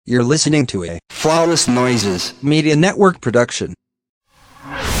You're listening to a Flawless Noises Media Network production.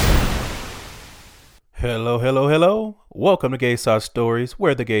 Hello. Welcome to Gay Side Stories,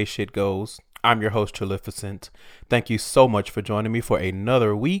 where the gay shit goes. I'm your host, Trilificent. Thank you so much for joining me for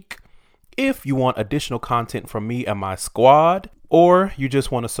another week. If you want additional content from me and my squad, or you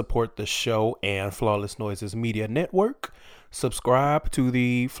just want to support the show and Flawless Noises Media Network, subscribe to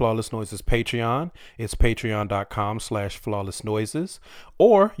the Flawless Noises Patreon. It's patreon.com/flawlessnoises.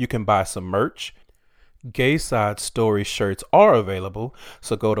 Or you can buy some merch. Gay Side Story shirts are available,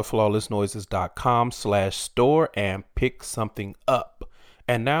 so go to flawlessnoises.com/store and pick something up.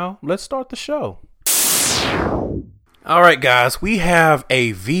 And now let's start the show. All right, guys, we have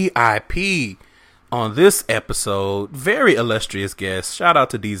a VIP on this episode. Very illustrious guest. Shout out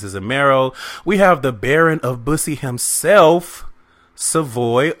to Deezus and Mero. We have the Baron of Bussy himself,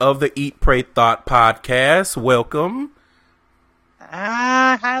 Savoy of the Eat, Pray, Thought podcast. Welcome.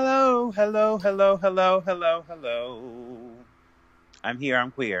 Hello. I'm here. I'm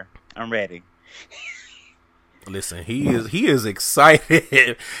queer. I'm ready. Listen, he is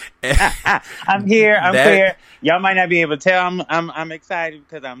excited. I'm here. I'm queer. Y'all might not be able to tell I'm excited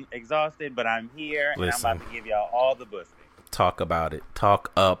because I'm exhausted, but I'm here. Listen, and I'm about to give y'all all the bussy. Talk about it.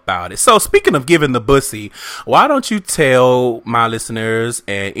 So speaking of giving the bussy, why don't you tell my listeners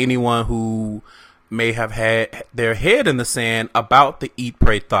and anyone who may have had their head in the sand about the Eat,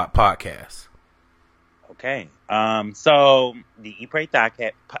 Pray, Thought podcast? Okay. So the Eat, Pray, Thought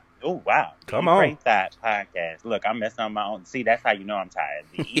oh, wow. Come on. Eat, Pray, Thought podcast. Look, I'm messing on my own. See, that's how you know I'm tired.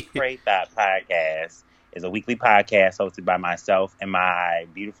 The Eat, Pray, Thought podcast is a weekly podcast hosted by myself and my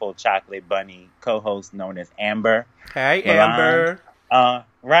beautiful chocolate bunny co-host known as Amber. Hey, Milan. Amber.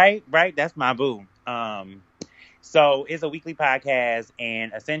 Right. That's my boo. So it's a weekly podcast,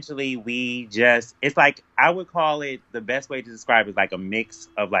 and essentially it's like, I would call it, the best way to describe it is like a mix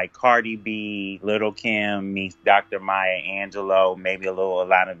of like Cardi B, Lil' Kim meets Dr. Maya Angelou, maybe a little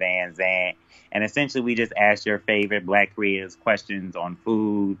Alana Van Zant. And essentially we just ask your favorite Black creators questions on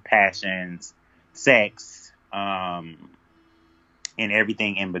food, passions, sex, and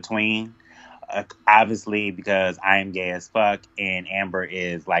everything in between. Obviously, because I am gay as fuck and Amber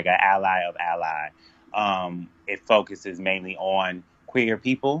is like an ally of ally. It focuses mainly on queer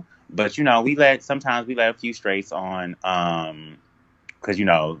people, but sometimes we let a few straights on, because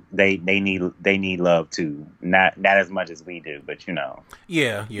they need love too, not as much as we do, but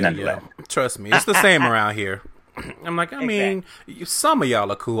Yeah. Trust me, it's the same around here. I'm like, I mean, some of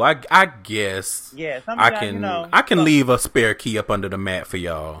y'all are cool. I guess. Yeah, I can leave a spare key up under the mat for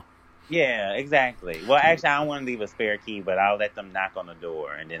y'all. Yeah, exactly. Well, actually, I don't want to leave a spare key, but I'll let them knock on the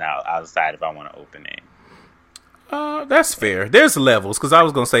door, and then I'll decide if I want to open it. That's fair. There's levels, because I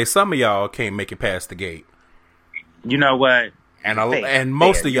was gonna say some of y'all can't make it past the gate. You know what? And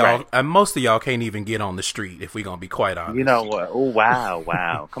most of y'all can't even get on the street. If we're gonna be quite honest. You know what? Oh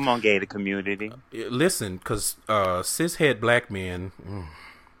wow! Come on, gated community. Listen, because cishet black men.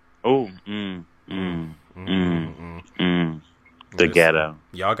 The ghetto.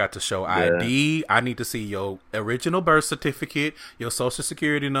 Y'all got to show ID. I need to see your original birth certificate, your social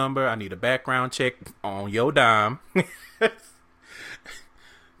security number. I need a background check on your dime.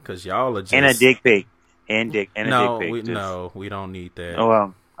 Because y'all are just... And a dick pic. No, we don't need that. Oh,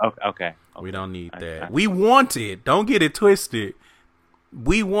 well, okay. We don't need that. We want it. Don't get it twisted.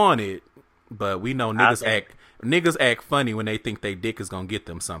 We want it, but we know niggas act funny when they think they dick is going to get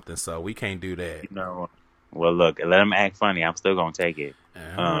them something, so we can't do that. Well, look, let them act funny. I'm still gonna take it.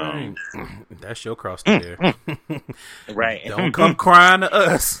 Right. That's your cross to bear. Right. Don't come crying to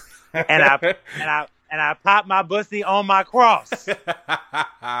us. and I pop my bussy on my cross.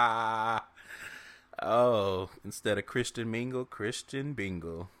 Oh, instead of Christian mingle, Christian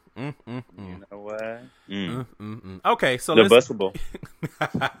bingle. You know what? Okay, so let's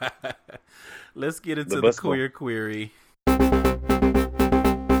get into the queer query.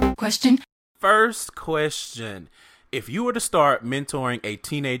 Question. First question. If you were to start mentoring a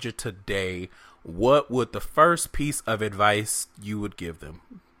teenager today, what would the first piece of advice you would give them?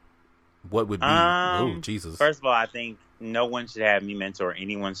 What would be? Jesus. First of all, I think no one should have me mentor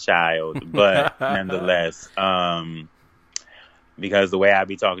anyone's child, but nonetheless, because the way I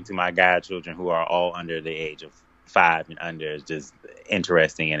be talking to my godchildren who are all under the age of 5 and under is just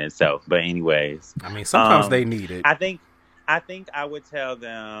interesting in itself. But anyways. I mean, sometimes they need it. I think I would tell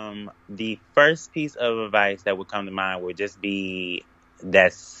them the first piece of advice that would come to mind would just be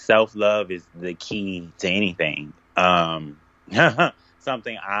that self-love is the key to anything.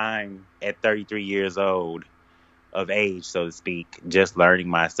 Something I'm at 33 years old of age, so to speak, just learning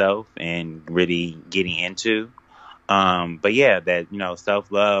myself and really getting into. But yeah, that, you know,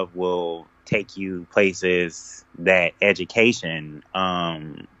 self-love will take you places that education,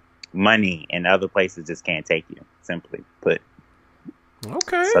 money, and other places just can't take you, simply put.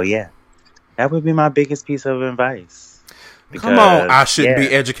 Okay. So yeah, that would be my biggest piece of advice. Because, come on, I shouldn't be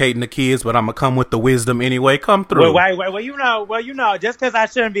educating the kids, but I'm gonna come with the wisdom anyway. Come through. Well, you know, just because I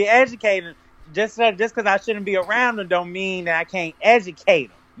shouldn't be educating, just because I shouldn't be around them, don't mean that I can't educate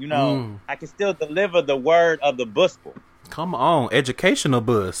them. You know, I can still deliver the word of the gospel. Come on, educational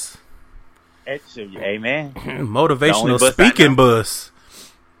bus. Amen. Motivational speaking bus.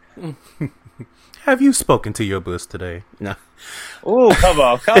 Have you spoken to your bus today? No. Ooh, come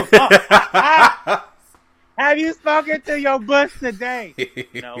on. Have you spoken to your bus today?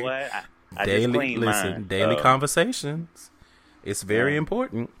 You know what? I daily conversations. It's very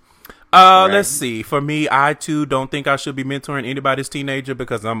important. Let's see. For me, I too don't think I should be mentoring anybody's teenager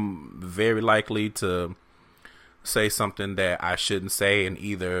because I'm very likely to say something that I shouldn't say, and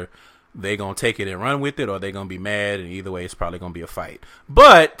either they're going to take it and run with it, or they're going to be mad, and either way, it's probably going to be a fight.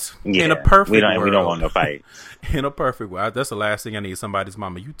 But in a perfect world, we don't want no fight. In a perfect world, that's the last thing I need. Somebody's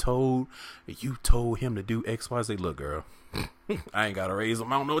mama, you told him to do X, Y, Z. Look, girl, I ain't got to raise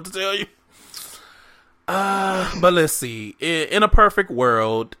him. I don't know what to tell you. But let's see. In a perfect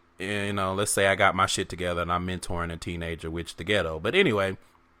world, you know, let's say I got my shit together and I'm mentoring a teenager, which the ghetto. But anyway,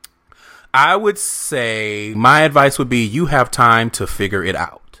 I would say my advice would be you have time to figure it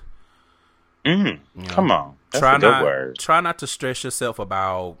out. You know, come on. That's a good word. Try not to stress yourself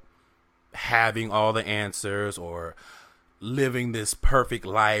about having all the answers or living this perfect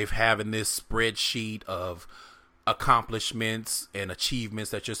life, having this spreadsheet of accomplishments and achievements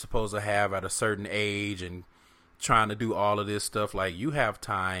that you're supposed to have at a certain age and trying to do all of this stuff. Like, you have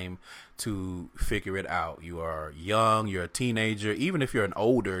time to figure it out. You are young, you're a teenager. Even if you're an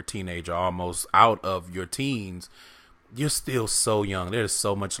older teenager, almost out of your teens, you're still so young. There's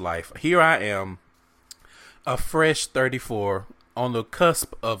so much life. Here I am, a fresh 34 on the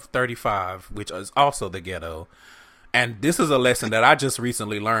cusp of 35, which is also the ghetto. And this is a lesson that I just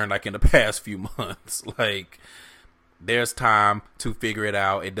recently learned, like in the past few months. Like, there's time to figure it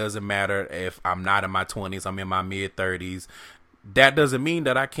out. It doesn't matter if I'm not in my 20s, I'm in my mid 30s. That doesn't mean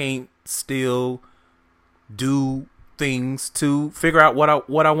that I can't still do things to figure out what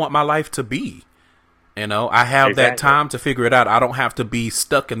I want my life to be. You know, I have that time to figure it out. I don't have to be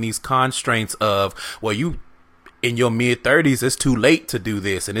stuck in these constraints of, well, you in your mid 30s, it's too late to do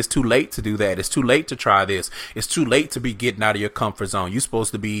this, and it's too late to do that. It's too late to try this. It's too late to be getting out of your comfort zone. You're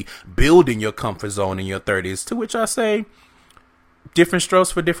supposed to be building your comfort zone in your 30s, to which I say different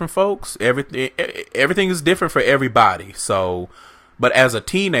strokes for different folks. Everything is different for everybody. So, but as a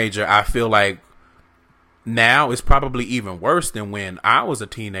teenager, I feel like now it's probably even worse than when I was a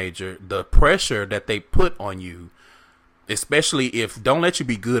teenager. The pressure that they put on you, especially if don't let you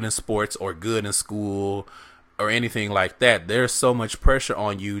be good in sports or good in school or anything like that. There's so much pressure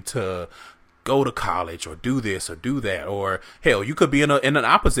on you to go to college or do this or do that, or hell, you could be in an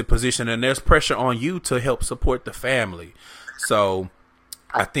opposite position and there's pressure on you to help support the family. So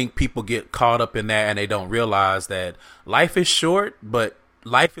I think people get caught up in that and they don't realize that life is short, but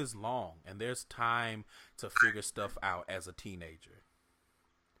life is long, and there's time to figure stuff out as a teenager.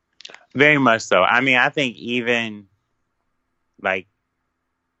 Very much so. I mean, I think even like,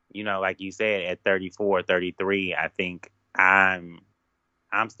 you know, like you said, at 34, 33, I think I'm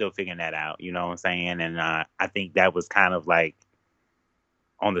still figuring that out. You know what I'm saying? And I think that was kind of like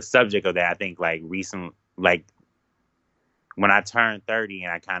on the subject of that. I think like like when I turned 30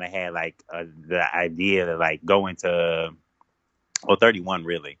 and I kind of had like the idea to like go into, well, 31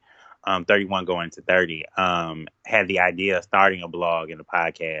 really. 31 going to 30, had the idea of starting a blog and a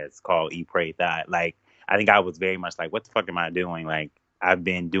podcast called Eat, Pray, Thought. Like, I think I was very much like, what the fuck am I doing? Like, I've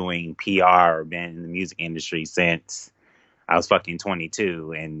been doing PR or been in the music industry since I was fucking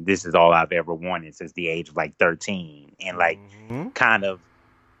 22. And this is all I've ever wanted since the age of like 13. And like kind of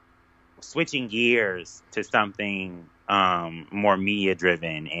switching gears to something more media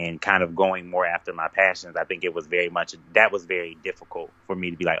driven and kind of going more after my passions. I think it was that was very difficult for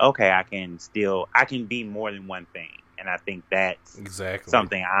me to be like, okay, I can be more than one thing. And I think that's exactly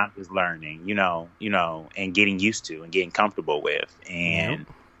something I'm just learning, you know, and getting used to and getting comfortable with. And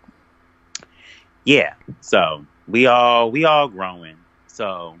yeah, so we all growing.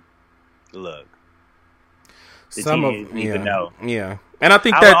 So look, the teenagers need to know. Yeah. And I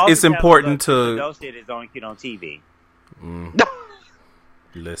think that it's important to. Those shit is on TV.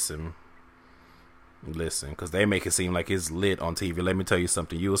 Listen, because they make it seem like it's lit on TV. Let me tell you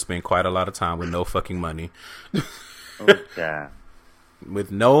something. You will spend quite a lot of time with no fucking money. Oh, God.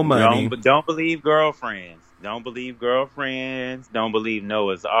 with no money. Don't believe girlfriends. Don't believe girlfriends. Don't believe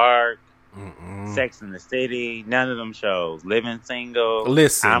Noah's Ark. Sex in the City. None of them shows. Living Single.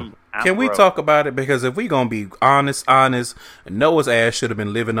 Listen, can we talk about it? Because if we gonna be honest, Noah's ass should have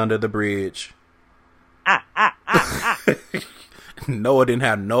been living under the bridge. Noah didn't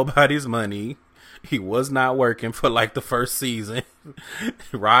have nobody's money. He was not working for like the first season.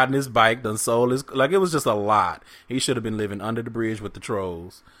 Riding his bike, done sold his, like, it was just a lot. He should have been living under the bridge with the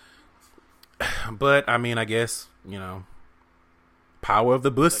trolls. But I mean, I guess, you know, power of the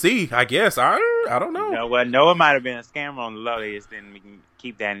bussy, I guess. I don't know. You know what? Noah might have been a scammer on the low. They just didn't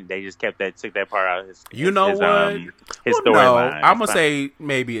keep that. They just took that part out of his. His storyline. I'm gonna say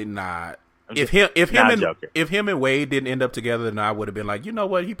maybe not. If him and Wade didn't end up together, then I would have been like, you know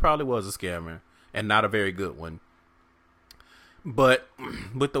what? He probably was a scammer and not a very good one. But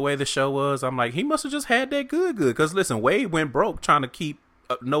with the way the show was, I'm like, he must have just had that good. Because listen, Wade went broke trying to keep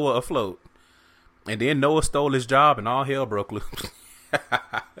Noah afloat. And then Noah stole his job and all hell broke loose.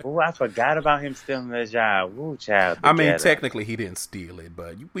 Oh, I forgot about him stealing his job. Ooh, child. I mean, technically he didn't steal it,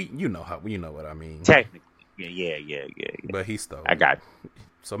 but you know what I mean. Technically. Yeah. But he stole I got it.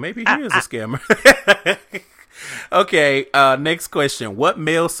 So maybe he is a scammer. Okay, next question. What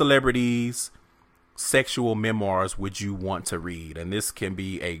male celebrities' sexual memoirs would you want to read? And this can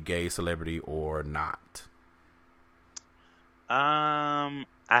be a gay celebrity or not.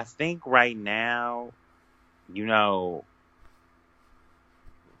 I think right now, you know,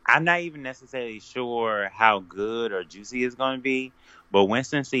 I'm not even necessarily sure how good or juicy it's going to be, but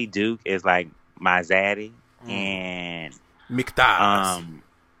Winston C. Duke is like my zaddy. And McDonald's.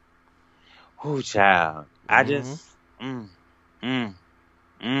 Oh, child. I just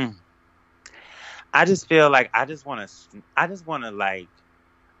feel like I just want to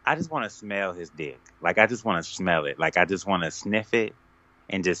smell his dick. Like, I just want to smell it. Like, I just want to sniff it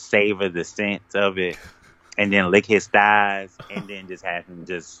and just savor the scent of it, and then lick his thighs, and then just have him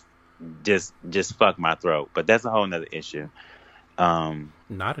just fuck my throat. But that's a whole nother issue.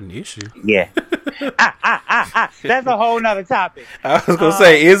 Not an issue. Yeah. That's a whole nother topic. I was gonna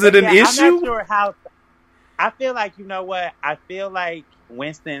say, is it an issue? I'm not sure how. I feel like, you know what? I feel like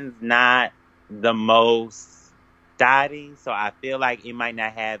Winston's not the most thotty, so I feel like it might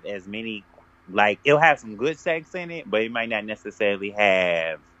not have as many. Like, it'll have some good sex in it, but it might not necessarily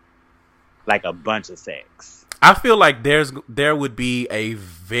have like a bunch of sex. I feel like there would be a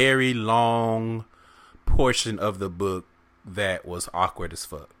very long portion of the book that was awkward as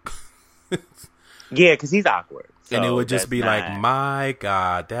fuck. Yeah, because he's awkward. So and it would just be like, my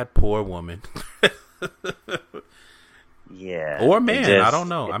God, that poor woman. Yeah. Or man, I don't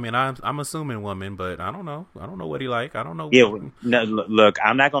know. I mean, I'm assuming woman, but I don't know. I don't know what he like. I don't know. Yeah, no, look,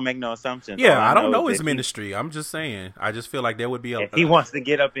 I'm not going to make no assumptions. Yeah, I don't know his ministry. I'm just saying. I just feel like there would be a... he wants to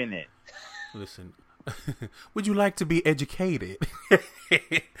get up in it. Listen, would you like to be educated?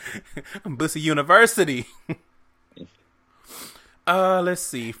 Bussy University. Let's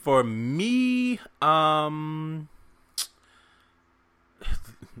see. For me,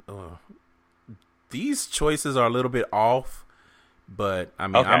 these choices are a little bit off, but I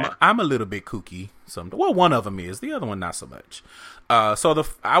mean, okay. I'm a little bit kooky. Well, one of them is, the other one not so much. So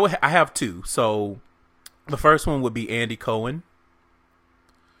I have two. So the first one would be Andy Cohen.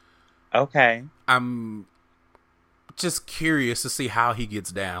 Okay. I'm just curious to see how he gets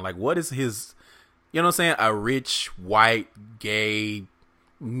down. Like, what is his, you know what I'm saying? A rich, white, gay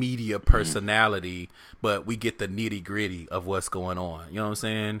media personality, but we get the nitty gritty of what's going on. You know what I'm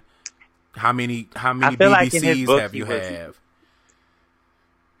saying? How many BBCs like have you had?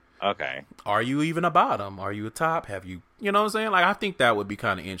 Okay. Are you even a bottom? Are you a top? Have you, you know what I'm saying? Like, I think that would be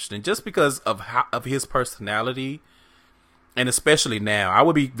kind of interesting just because of his personality. And especially now, I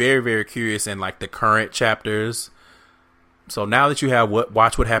would be very, very curious in like the current chapters. So now that you have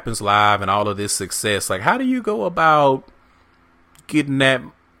Watch What Happens Live and all of this success, like, how do you go about getting that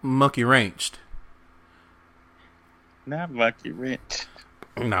monkey wrenched? Not monkey wrenched.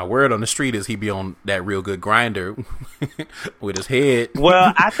 Now, word on the street is he be on that real good grinder with his head.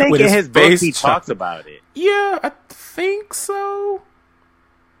 Well, I think in his book he talks about it. Yeah, I think so.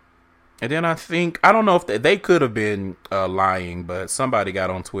 And then I don't know if they could have been lying, but somebody got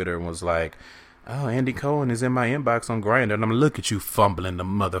on Twitter and was like, oh, Andy Cohen is in my inbox on Grindr, and I'm look at you fumbling the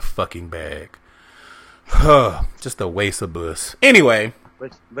motherfucking bag. Just a waste of bus. Anyway.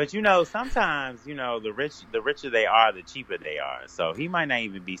 But you know, sometimes, you know, the richer they are, the cheaper they are. So he might not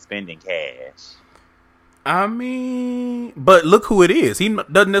even be spending cash. I mean, but look who it is. He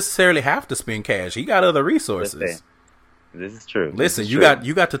doesn't necessarily have to spend cash. He got other resources. This is true. Listen, you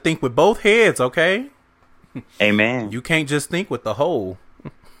got to think with both heads, okay? Amen. You can't just think with the whole.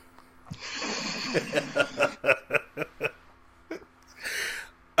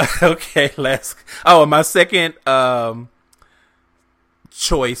 Okay, my second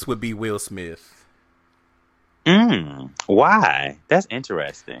choice would be Will Smith. Why? That's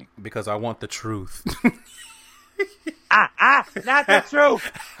interesting. Because I want the truth. Not the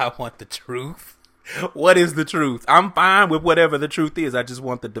truth. I want the truth. What is the truth? I'm fine with whatever the truth is. I just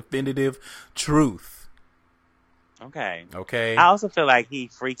want the definitive truth. Okay. I also feel like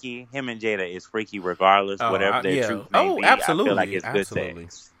him and Jada is freaky regardless, whatever their truth may be. Absolutely. I feel like it's good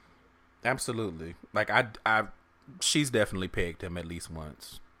sex. Absolutely. Like she's definitely pegged him at least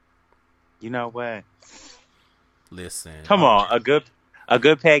once. You know what? Listen. Come on, a good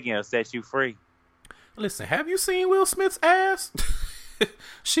pegging will set you free. Listen, have you seen Will Smith's ass?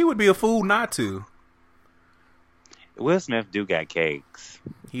 She would be a fool not to. Will Smith do got cakes.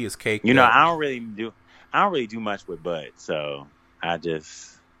 He is caked. You know, I don't really do much with butt, so I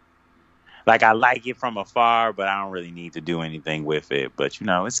just I like it from afar, but I don't really need to do anything with it. But you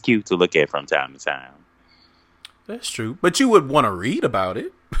know, it's cute to look at from time to time. That's true, but you would want to read about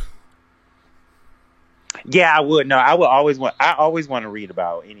it. Yeah, I would. No, I always want to read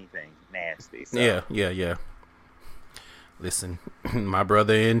about anything nasty. So. Yeah. Listen, my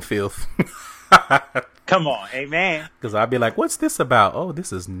brother in filth. Come on, amen. Because I'd be like, what's this about? Oh,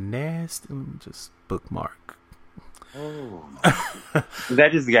 this is nasty. Just bookmark. Oh.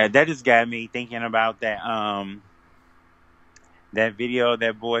 that just got me thinking about that that video of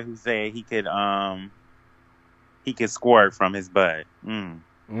that boy who said he could squirt from his butt.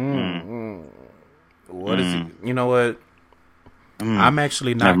 What is it? You know what? I'm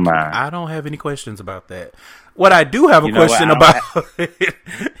actually not. I don't have any questions about that. What I do have a question about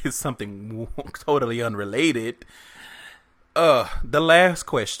is something totally unrelated. The last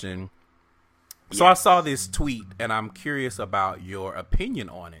question. So I saw this tweet, and I'm curious about your opinion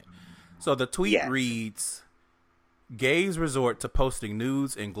on it. So the tweet reads, gays resort to posting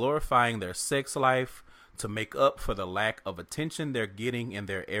nudes and glorifying their sex life to make up for the lack of attention they're getting in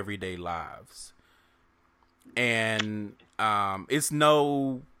their everyday lives. And it's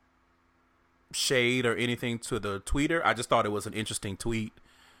no shade or anything to the tweeter. I just thought it was an interesting tweet.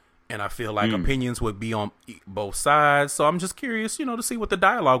 And I feel like opinions would be on both sides. So I'm just curious, to see what the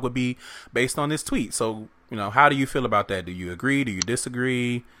dialogue would be based on this tweet. So, how do you feel about that? Do you agree? Do you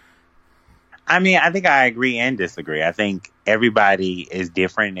disagree? I mean, I think I agree and disagree. I think everybody is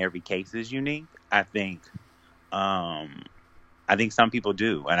different and every case is unique. I think some people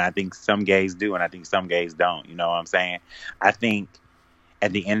do, and I think some gays do, and I think some gays don't. You know what I'm saying? I think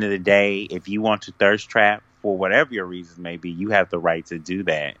at the end of the day, if you want to thirst trap for whatever your reasons may be, you have the right to do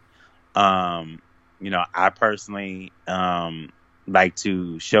that. I personally like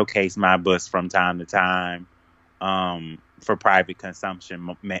to showcase my bust from time to time for private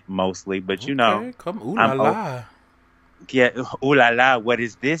consumption mostly. But come ooh la la. Yeah, ooh la la. What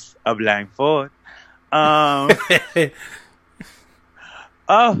is this? A blindfold? Oh,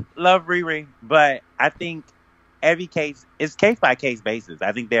 love Riri. But I think every case is case by case basis.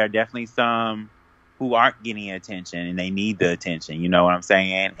 I think there are definitely some who aren't getting attention and they need the attention. You know what I'm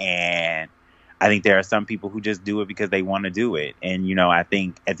saying? And I think there are some people who just do it because they want to do it. And, I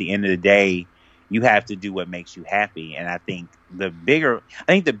think at the end of the day, you have to do what makes you happy. And I think the bigger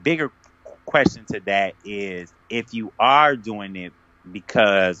question to that is, if you are doing it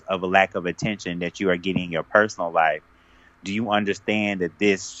because of a lack of attention that you are getting in your personal life, do you understand that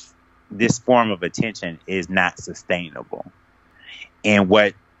this form of attention is not sustainable? And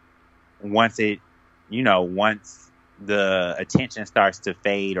once the attention starts to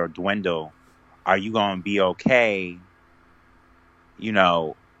fade or dwindle, are you going to be okay?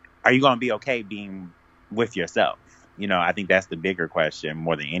 Are you going to be okay being with yourself? I think that's the bigger question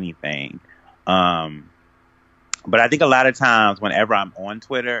more than anything. But I think a lot of times whenever I'm on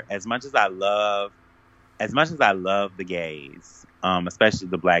Twitter, as much as I love the gays, especially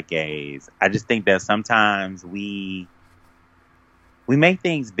the black gays, I just think that sometimes we make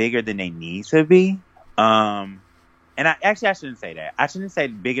things bigger than they need to be. And I shouldn't say that. I shouldn't say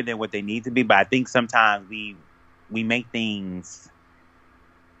bigger than what they need to be, but I think sometimes we make things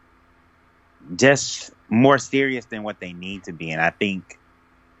just more serious than what they need to be. And I think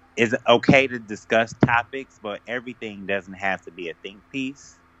it's okay to discuss topics, but everything doesn't have to be a think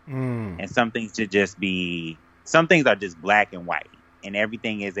piece. And some things are just black and white, and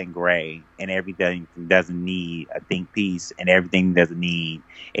everything isn't gray, and everything doesn't need a think piece, and everything doesn't need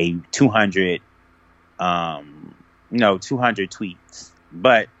a 200 tweets.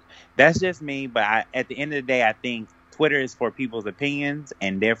 But that's just me. But at the end of the day, I think Twitter is for people's opinions,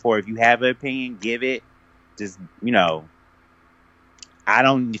 and therefore, if you have an opinion, give it. just, I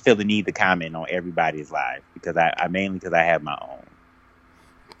don't feel the need to comment on everybody's life because I mainly because I have my own.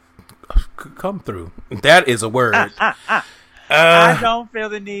 Come through. That is a word. I don't feel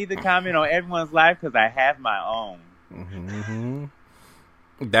the need to comment on everyone's life because I have my own. Mm-hmm.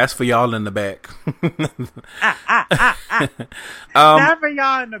 That's for y'all in the back. Not for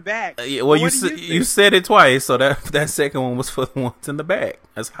y'all in the back. Well, you said it twice, so that second one was for the ones in the back.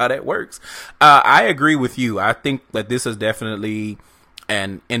 That's how that works. I agree with you. I think that this is definitely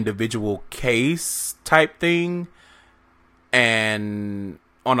an individual case type thing, and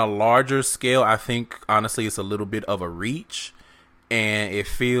on a larger scale, I think honestly it's a little bit of a reach, and it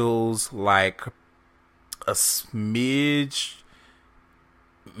feels like a smidge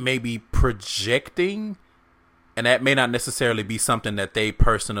maybe projecting, and that may not necessarily be something that they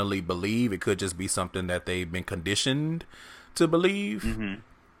personally believe. It could just be something that they've been conditioned to believe. Mm-hmm.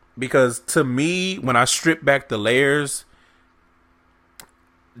 Because to me, when I strip back the layers,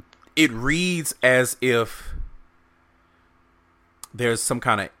 it reads as if there's some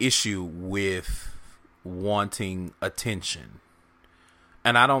kind of issue with wanting attention.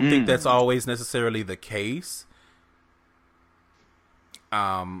 And I don't think that's always necessarily the case.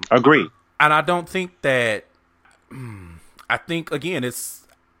 Agree. And I don't think that, I think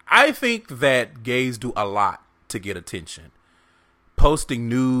that gays do a lot to get attention. Posting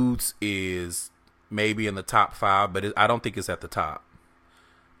nudes is maybe in the top 5, but I don't think it's at the top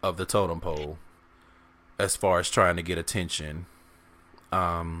of the totem pole as far as trying to get attention.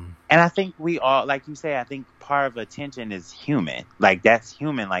 And I think we all, like you say, I think part of attention is human. Like, that's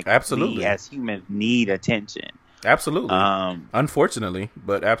human. Like, absolutely, we as humans need attention. Absolutely. Unfortunately,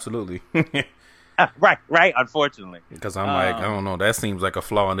 but absolutely. Right. Unfortunately, because I'm like, I don't know. That seems like a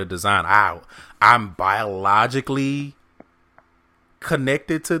flaw in the design. I'm biologically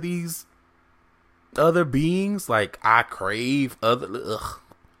connected to these other beings. Like, I crave other. Ugh.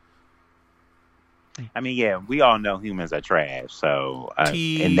 I mean, yeah, we all know humans are trash. So,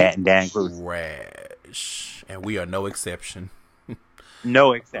 and that includes trash, and we are no exception.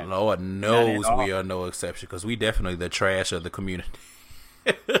 No exception. Lord knows we are no exception because we definitely the trash of the community.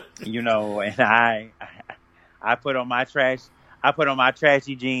 And I put on my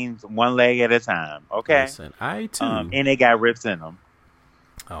trashy jeans one leg at a time. Okay. Listen, I too. And they got rips in them.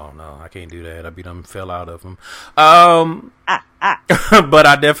 Oh no, I can't do that. I be done fell out of them. But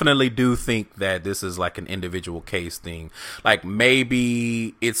I definitely do think that this is like an individual case thing. Like,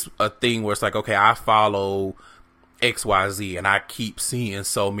 maybe it's a thing where it's like, okay, I follow XYZ and I keep seeing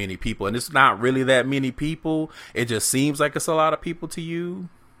so many people, and it's not really that many people. It just seems like it's a lot of people to you.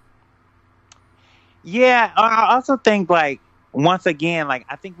 Yeah, I also think, like, once again, like,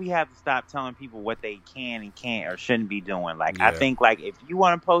 I think we have to stop telling people what they can and can't or shouldn't be doing. Like, yeah. I think, like, if you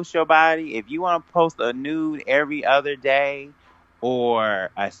want to post your body, if you want to post a nude every other day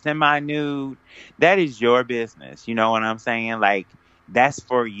or a semi-nude, that is your business. You know what I'm saying? Like, that's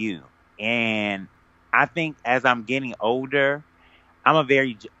for you. And I think as I'm getting older,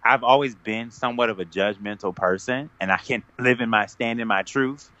 I've always been somewhat of a judgmental person, and I can stand in my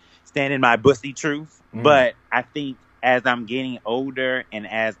bussy truth. But I think as I'm getting older and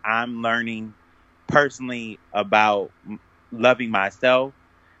as I'm learning personally about loving myself,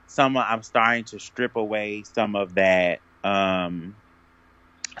 I'm starting to strip away some of that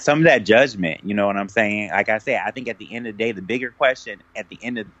judgment. You know what I'm saying? Like I said, I think at the end of the day, the bigger question at the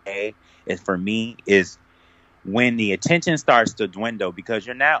end of the day is when the attention starts to dwindle, because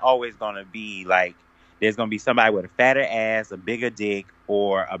you're not always going to be like, there's going to be somebody with a fatter ass, a bigger dick,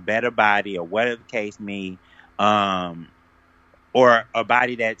 or a better body, or whatever the case may, or a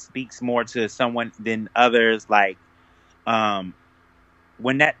body that speaks more to someone than others. Like, when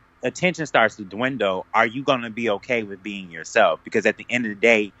that attention starts to dwindle, are you going to be okay with being yourself? Because at the end of the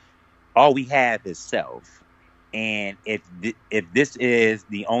day, all we have is self. And if this is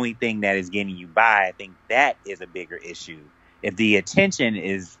the only thing that is getting you by, I think that is a bigger issue. If the attention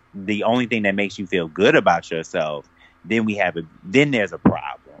is the only thing that makes you feel good about yourself, then there's a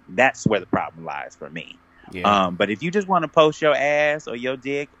problem. That's where the problem lies for me. Yeah. But if you just want to post your ass or your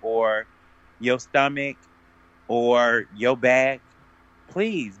dick or your stomach or your back,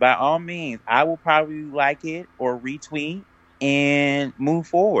 please, by all means, I will probably like it or retweet and move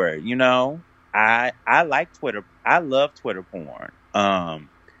forward. I like Twitter. I love Twitter porn.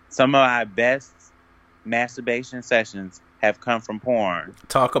 Some of my best masturbation sessions have come from porn.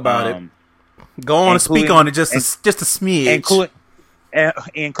 Talk about it. Go on and speak on it just a smidge.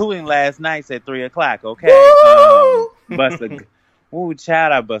 Including last night's at 3:00. Okay. Ooh,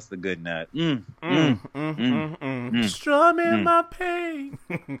 child, I bust a good nut. Strumming my pain.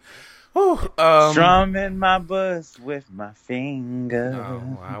 Ooh, Strumming my bust with my finger. Oh,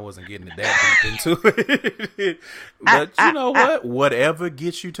 well, I wasn't getting that deep into it. But you know what? Whatever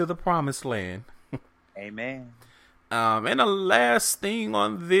gets you to the promised land. Amen. And the last thing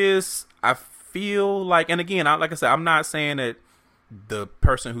on this, I feel like, and again, like I said, I'm not saying that the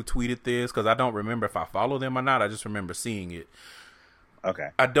person who tweeted this, because I don't remember if I follow them or not. I just remember seeing it. Okay.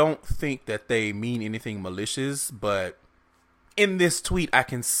 I don't think that they mean anything malicious, but in this tweet, I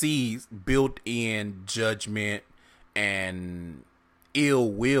can see built-in judgment and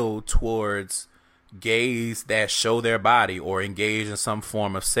ill will towards gays that show their body or engage in some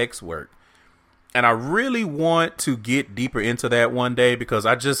form of sex work. And I really want to get deeper into that one day, because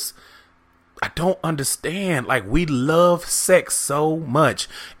I don't understand. Like, we love sex so much,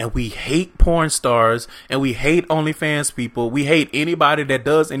 and we hate porn stars, and we hate OnlyFans people. We hate anybody that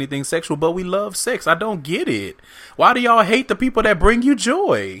does anything sexual, but we love sex. I don't get it. Why do y'all hate the people that bring you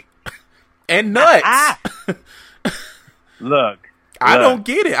joy and nuts? Look, I don't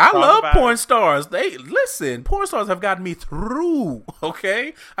get it. I love porn it. stars. Porn stars have gotten me through.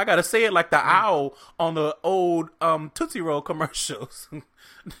 Okay, I gotta say it like the owl on the old Tootsie Roll commercials.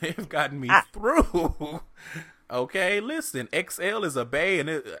 They've gotten me through. Okay, listen, XL is a bae,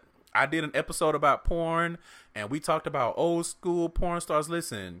 and I did an episode about porn, and we talked about old school porn stars.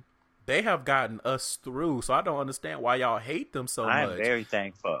 Listen, they have gotten us through, so I don't understand why y'all hate them so much. I'm very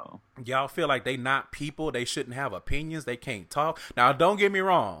thankful. Y'all feel like they not people. They shouldn't have opinions. They can't talk. Now, don't get me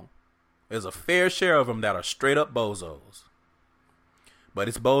wrong. There's a fair share of them that are straight up bozos. But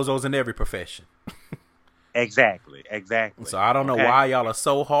it's bozos in every profession. Exactly. So I don't know why y'all are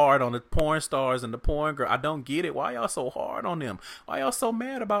so hard on the porn stars and the porn girl. I don't get it. Why y'all so hard on them? Why y'all so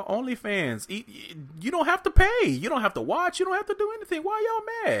mad about OnlyFans? You don't have to pay. You don't have to watch. You don't have to do anything. Why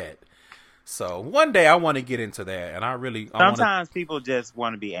y'all mad? So one day I want to get into that, and sometimes people just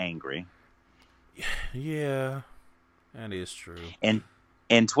want to be angry. Yeah, that is true.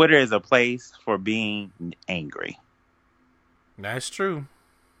 And Twitter is a place for being angry. That's true.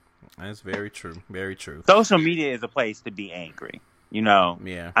 That's very true. Very true. Social media is a place to be angry. You know.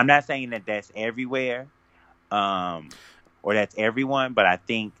 Yeah. I'm not saying that that's everywhere, or that's everyone, but I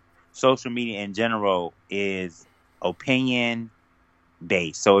think social media in general is opinion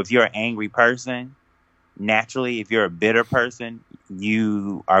based. So if you're an angry person, naturally, if you're a bitter person,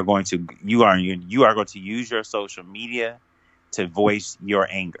 you are going to use your social media to voice your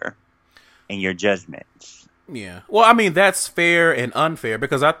anger and your judgments. Yeah. Well, I mean, that's fair and unfair,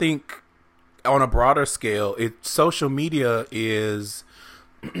 because I think on a broader scale, social media is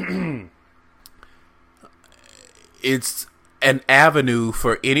it's an avenue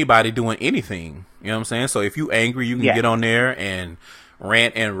for anybody doing anything. You know what I'm saying? So if you angry, you can get on there and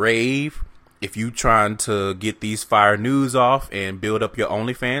rant and rave. If you trying to get these fire news off and build up your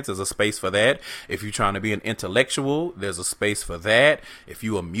OnlyFans, there's a space for that. If you're trying to be an intellectual, there's a space for that. If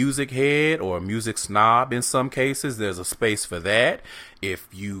you a music head or a music snob in some cases, there's a space for that. If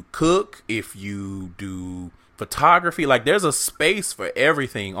you cook, if you do photography, like, there's a space for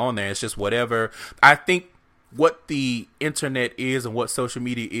everything on there. It's just whatever. I think what the internet is and what social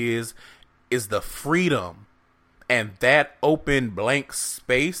media is the freedom. And that open blank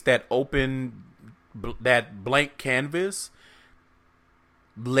space, that blank canvas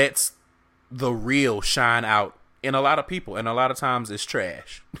lets the real shine out in a lot of people. And a lot of times it's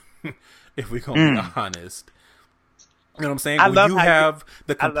trash, if we're going to be honest. You know what I'm saying? When you have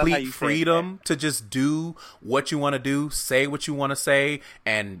the complete freedom to just do what you want to do, say what you want to say,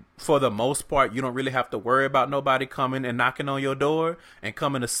 and for the most part, you don't really have to worry about nobody coming and knocking on your door and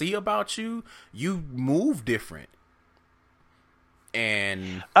coming to see about you. You move different.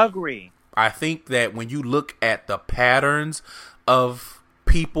 And agree. I think that when you look at the patterns of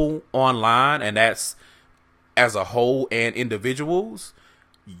people online, and that's as a whole and individuals,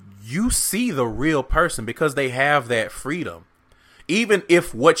 you see the real person because they have that freedom. Even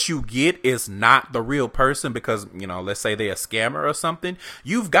if what you get is not the real person, because, you know, let's say they're a scammer or something,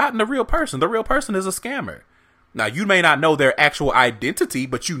 you've gotten the real person. The real person is a scammer. Now, you may not know their actual identity,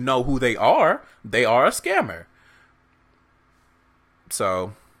 but you know who they are. They are a scammer.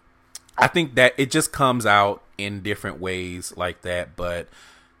 So I think that it just comes out in different ways like that. But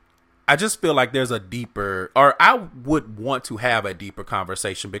I just feel like there's a deeper, or I would want to have a deeper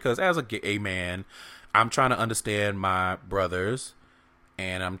conversation, because as a gay man, I'm trying to understand my brothers,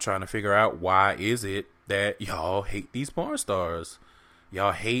 and I'm trying to figure out, why is it that y'all hate these porn stars?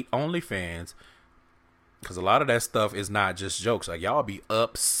 Y'all hate OnlyFans? Because a lot of that stuff is not just jokes. Like, y'all be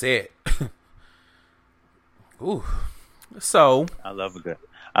upset. Ooh. So I love a good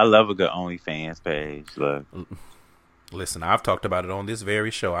OnlyFans page. Look, listen, I've talked about it on this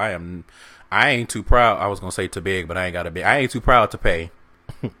very show. I ain't too proud. I was gonna say too big, but I ain't got to be. I ain't too proud to pay.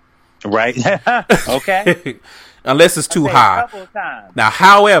 right? Okay. Unless it's too high. Now,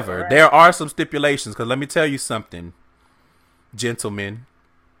 however, there are some stipulations. Because let me tell you something, gentlemen.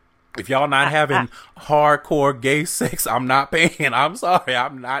 If y'all not having hardcore gay sex, I'm not paying. I'm sorry.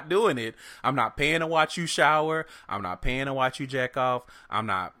 I'm not doing it. I'm not paying to watch you shower. I'm not paying to watch you jack off. I'm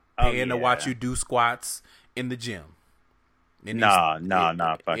not paying to watch you do squats in the gym. Fuck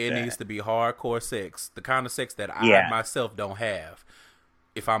that. It needs to be hardcore sex. The kind of sex that I myself don't have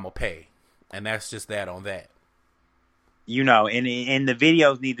if I'm going to pay. And that's just that on that. You know, and the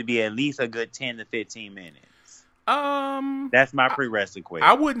videos need to be at least a good 10 to 15 minutes. That's my prerequisite.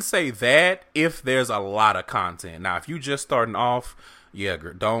 I wouldn't say that if there's a lot of content. Now, if you just starting off,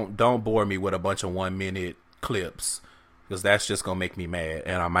 don't bore me with a bunch of 1 minute clips, because that's just gonna make me mad,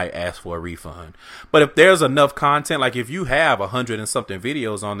 and I might ask for a refund. But if there's enough content, like if you have 100 and something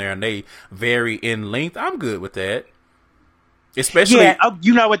videos on there and they vary in length, I'm good with that. Especially,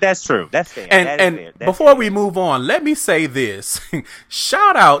 you know what? That's true. That's fair. And before we move on, let me say this: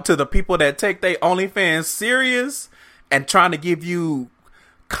 shout out to the people that take their OnlyFans serious and trying to give you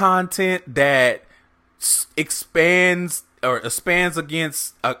content that expands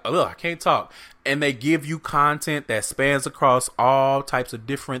against. I can't talk. And they give you content that spans across all types of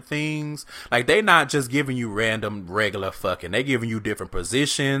different things. Like, they not just giving you random regular fucking. They giving you different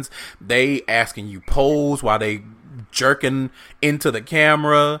positions. They asking you pose while they jerking into the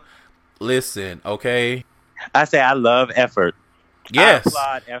camera. Listen, okay? I say I love effort. Yes.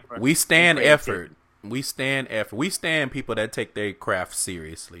 I applaud effort. We stand effort. We stand effort. We stand people that take their craft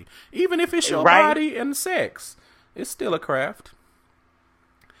seriously. Even if it's your body and sex. It's still a craft.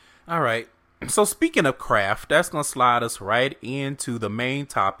 All right. So speaking of craft, that's going to slide us right into the main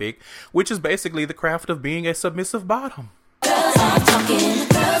topic, which is basically the craft of being a submissive bottom. Girls are talking.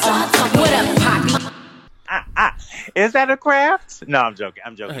 What up, Poppy? Is that a craft? No, I'm joking.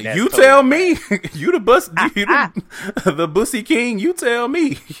 That's you tell me. You the bussy king. You tell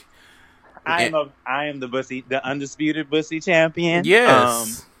me. I am the undisputed bussy champion.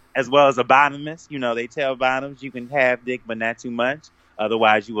 Yes. As well as a bottomist. You know, they tell bottoms you can have dick, but not too much.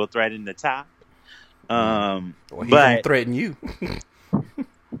 Otherwise, you will threaten the top. He's gonna threaten you.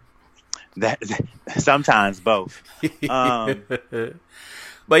 that sometimes both.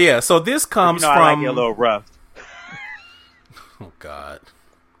 But yeah, so this comes from. I like it a little rough. Oh God.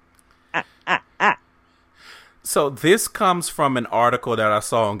 So this comes from an article that I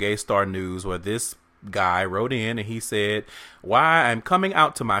saw on Gay Star News, where this guy wrote in and he said, "Why I'm coming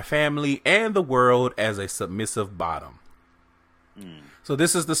out to my family and the world as a submissive bottom." So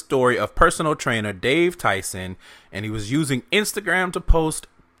this is the story of personal trainer Dave Tyson, and he was using Instagram to post.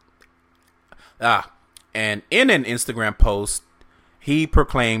 And in an Instagram post, he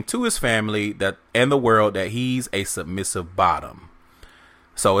proclaimed to his family and the world that he's a submissive bottom.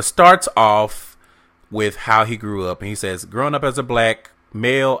 So it starts off with how he grew up, and he says, "Growing up as a black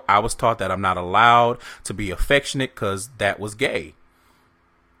male, I was taught that I'm not allowed to be affectionate because that was gay."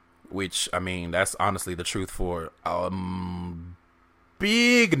 Which, I mean, that's honestly the truth for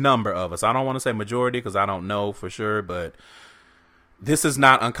big number of us. I don't want to say majority because I don't know for sure, but this is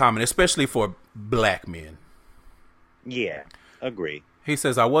not uncommon, especially for black men. Yeah, agree. He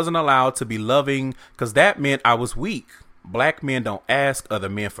says, "I wasn't allowed to be loving because that meant I was weak. Black men don't ask other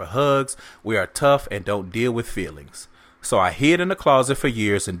men for hugs. We are tough and don't deal with feelings. So I hid in the closet for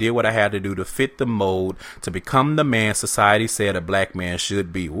years and did what I had to do to fit the mold to become the man society said a black man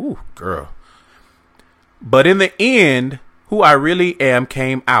should be." Ooh, girl. "But in the end, who I really am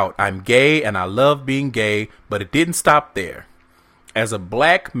came out. I'm gay and I love being gay, but it didn't stop there. As a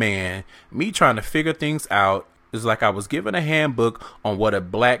black man, me trying to figure things out is like I was given a handbook on what a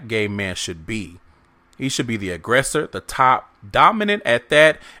black gay man should be. He should be the aggressor, the top, dominant at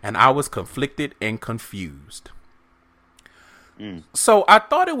that, and I was conflicted and confused." So I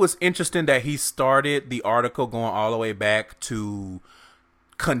thought it was interesting that he started the article going all the way back to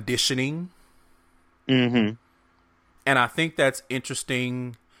conditioning. Mm-hmm. And I think that's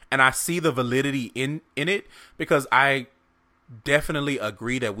interesting, and I see the validity in it, because I definitely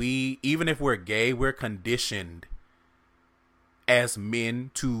agree that even if we're gay, we're conditioned as men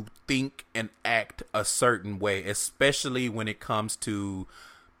to think and act a certain way, especially when it comes to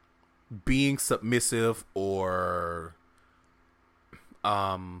being submissive or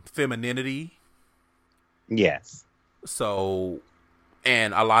femininity. Yes. So,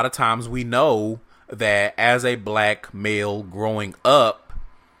 and a lot of times we know that as a black male growing up,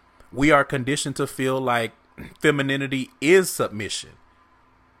 we are conditioned to feel like femininity is submission.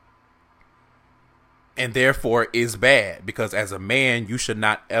 And therefore is bad, because as a man, you should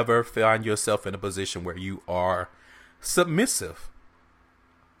not ever find yourself in a position where you are submissive.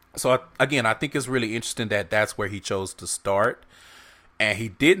 So again, I think it's really interesting that that's where he chose to start. And he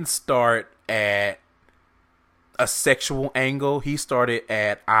didn't start at a sexual angle. He started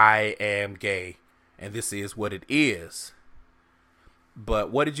at I am gay, and this is what it is.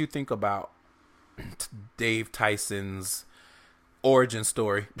 But what did you think about Dave Tyson's origin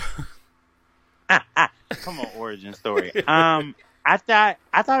story? Come on, origin story. I thought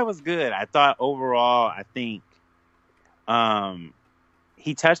it was good. I thought overall, I think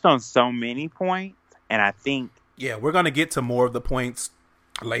he touched on so many points, and I think we're gonna get to more of the points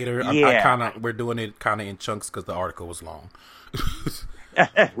later. Yeah. We're doing it kind of in chunks because the article was long.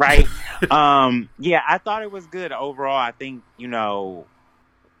 Right. I thought it was good overall. I think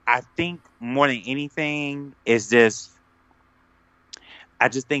I think more than anything, it's just. I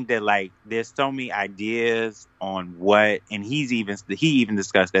just think that like there's so many ideas on what, and he even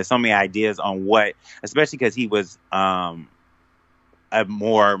discussed that so many ideas on what, especially because he was a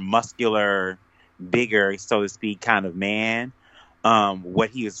more muscular, bigger, so to speak, kind of man.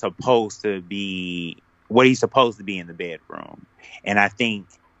 What he's supposed to be in the bedroom, and I think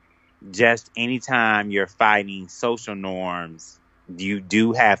just anytime you're fighting social norms, you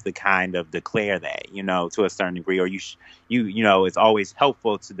do have to kind of declare that, to a certain degree, or it's always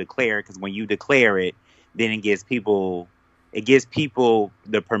helpful to declare, because when you declare it, then it gives people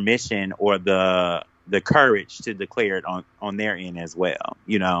the permission or the courage to declare it on their end as well,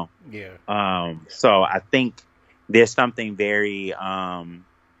 Yeah. So I think there's something very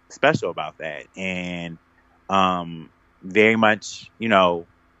special about that, and very much,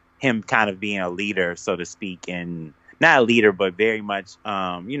 him kind of being a leader, so to speak, and not a leader, but very much,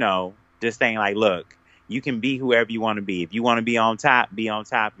 just saying like, look, you can be whoever you want to be. If you want to be on top, be on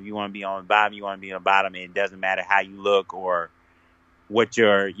top. If you want to be on the bottom, you want to be on the bottom. It doesn't matter how you look or what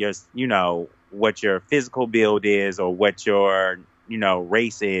your physical build is or what your,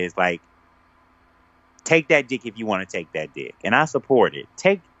 race is. Like, take that dick if you want to take that dick. And I support it.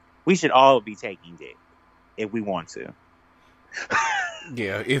 We should all be taking dick if we want to.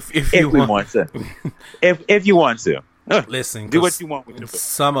 Yeah, if you want to. If you want to. Listen, do what you want with it.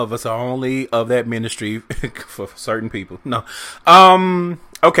 Some of us are only of that ministry for certain people. No.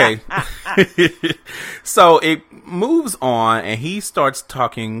 Okay. So it moves on, and he starts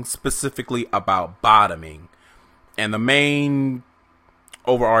talking specifically about bottoming. And the main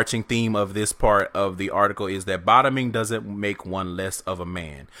overarching theme of this part of the article is that bottoming doesn't make one less of a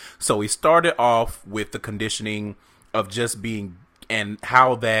man. So he started off with the conditioning of just being, and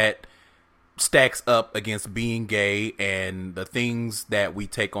how that stacks up against being gay, and the things that we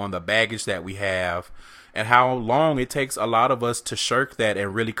take on, the baggage that we have, and how long it takes a lot of us to shirk that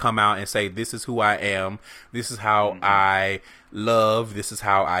and really come out and say, this is who I am, this is how I love, this is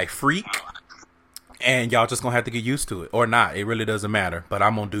how I freak, and y'all just gonna have to get used to it, or not. It really doesn't matter, but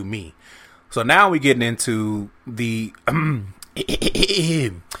I'm gonna do me. So now we're getting into the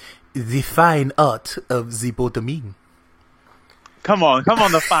the fine art of the bottoming. Come on,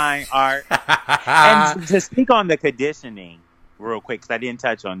 the fine art. And to speak on the conditioning real quick, because I didn't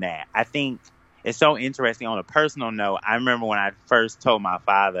touch on that. I think it's so interesting on a personal note. I remember when I first told my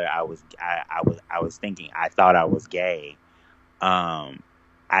father I was thinking I thought I was gay.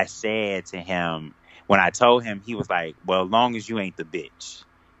 I said to him, when I told him, he was like, well, as long as you ain't the bitch.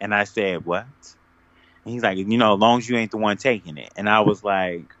 And I said, what? And he's like, as long as you ain't the one taking it. And I was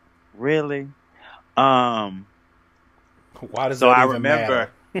like, really? Why does that even matter?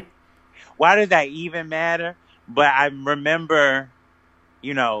 Why does that even matter? But I remember,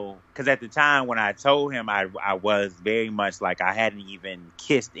 because at the time when I told him, I was very much like I hadn't even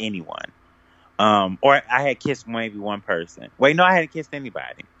kissed anyone. Or I had kissed maybe one person. Wait, no, I hadn't kissed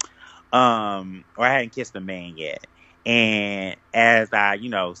anybody. Or I hadn't kissed a man yet. And as I,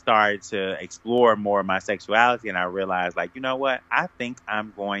 started to explore more of my sexuality, and I realized, like, you know what? I think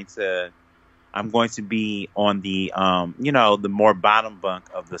I'm going to be on the, the more bottom bunk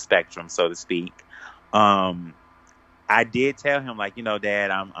of the spectrum, so to speak. I did tell him, like,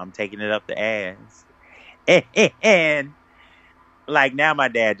 Dad, I'm taking it up the ass. And like, now my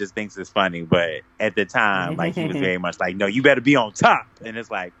dad just thinks it's funny, but at the time, like, he was very much like, no, you better be on top. And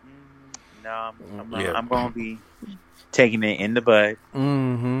it's like, no, I'm going to be taking it in the butt.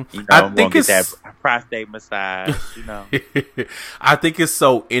 Mm-hmm. I'm going to get that prostate massage, I think it's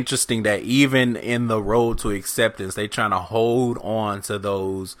so interesting that even in the road to acceptance, they trying to hold on to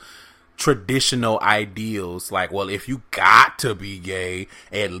those traditional ideals. Like, well, if you got to be gay,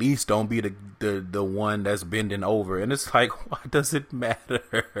 at least don't be the one that's bending over. And it's like, why does it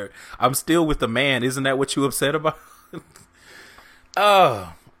matter? I'm still with the man. Isn't that what you upset about?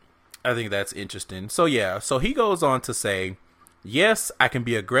 Oh, I think that's interesting. So yeah, so he goes on to say, yes, I can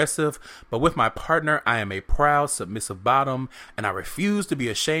be aggressive, but with my partner, I am a proud, submissive bottom, and I refuse to be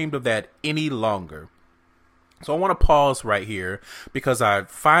ashamed of that any longer. So I want to pause right here because I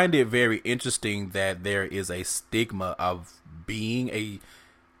find it very interesting that there is a stigma of being a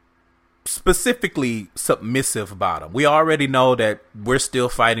specifically submissive bottom. We already know that we're still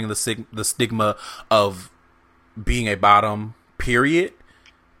fighting the stigma of being a bottom, period.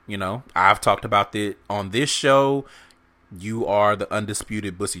 You know, I've talked about it on this show. You are the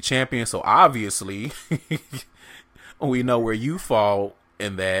undisputed Bussy champion, so obviously we know where you fall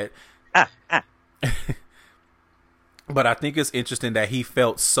in that. But I think it's interesting that he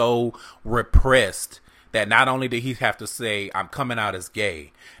felt so repressed that not only did he have to say, I'm coming out as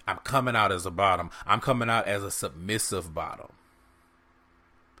gay, I'm coming out as a bottom, I'm coming out as a submissive bottom.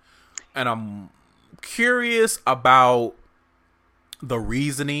 And I'm curious about the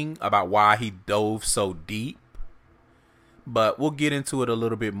reasoning about why he dove so deep, but we'll get into it a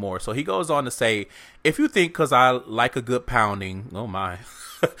little bit more. So he goes on to say, if you think because I like a good pounding, oh my,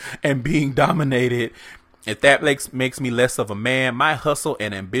 and being dominated, if that makes me less of a man, my hustle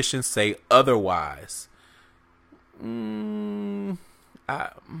and ambition say otherwise. I'm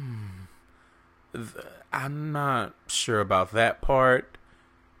not sure about that part,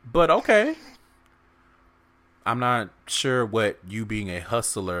 but okay. I'm not sure what you being a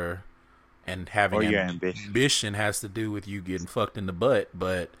hustler and having your ambition has to do with you getting fucked in the butt,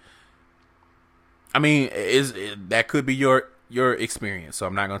 but I mean, that could be your experience, so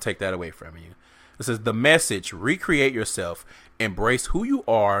I'm not going to take that away from you. It says, the message, recreate yourself, embrace who you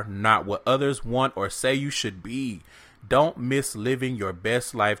are, not what others want or say you should be. Don't miss living your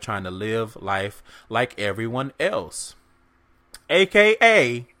best life trying to live life like everyone else.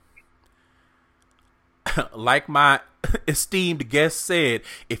 AKA, like my esteemed guest said,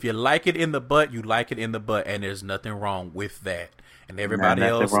 if you like it in the butt, you like it in the butt, and there's nothing wrong with that. And everybody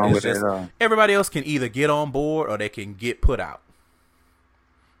else is just, everybody else can either get on board or they can get put out.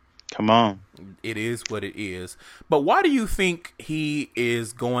 Come on. It is what it is. But why do you think he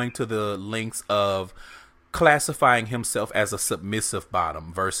is going to the lengths of classifying himself as a submissive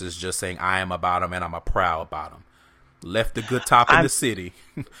bottom versus just saying I am a bottom and I'm a proud bottom? Left the good top in the city,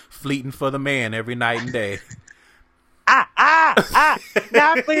 fleeting for the man every night and day. Not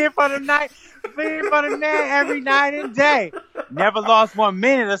fleeing for the man every night and day. Never lost 1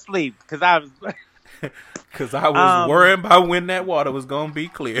 minute of sleep because I was worrying about when that water was gonna be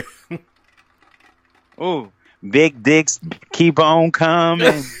clear. Ooh, big dicks keep on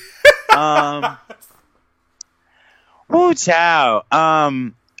coming. Woo, child.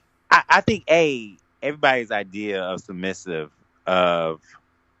 I think everybody's idea of submissive can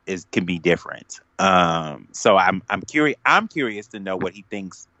be different. So I'm curious to know what he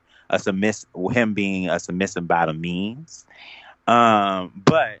thinks him being a submissive bottom means.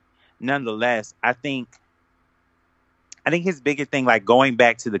 But nonetheless, I think his bigger thing, like going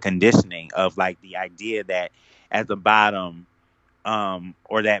back to the conditioning of like the idea that as a bottom,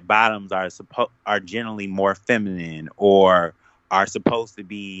 or that bottoms are generally more feminine or are supposed to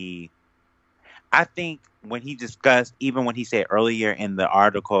be. I think when he discussed, even when he said earlier in the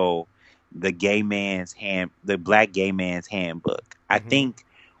article, the black gay man's handbook, I think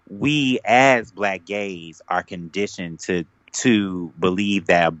we as black gays are conditioned to believe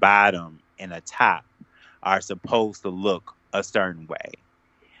that a bottom and a top are supposed to look a certain way.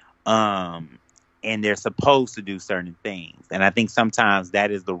 And they're supposed to do certain things. And I think sometimes that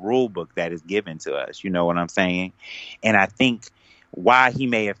is the rule book that is given to us. You know what I'm saying? And I think why he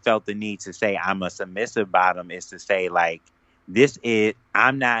may have felt the need to say I'm a submissive bottom is to say, like,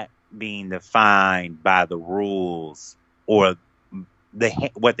 I'm not being defined by the rules or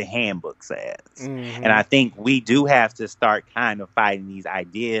what the handbook says. Mm-hmm. And I think we do have to start kind of fighting these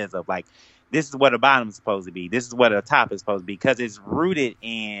ideas of like, this is what a bottom is supposed to be. This is what a top is supposed to be, because it's rooted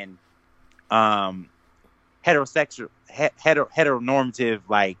in heteronormative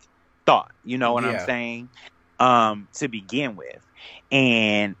like thought. You know what I'm saying? To begin with.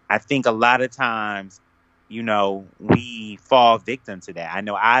 And I think a lot of times, you know, we fall victim to that. I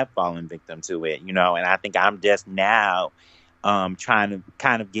know I've fallen victim to it, you know, and I think I'm just now trying to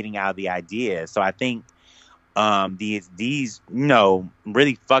kind of getting out of the idea. So I think these you know,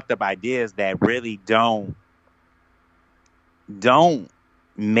 really fucked up ideas that really don't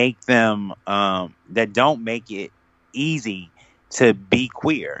make them that don't make it easy to be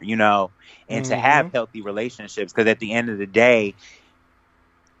queer, you know, and to have healthy relationships. Because at the end of the day,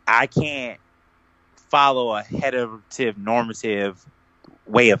 I can't follow a heteronormative normative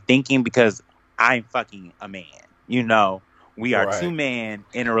way of thinking because I'm fucking a man. You know, we are two men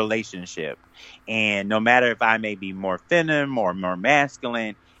in a relationship. And no matter if I may be more feminine or more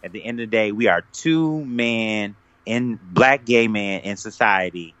masculine, at the end of the day, we are two men in black gay men in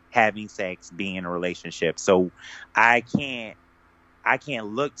society having sex, being in a relationship. So I can't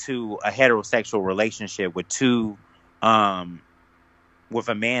look to a heterosexual relationship with two with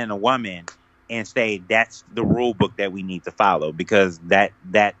a man and a woman and say that's the rule book that we need to follow, because that's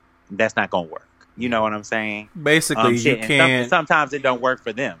not gonna work. You know what I'm saying? Basically, you can't. Sometimes it don't work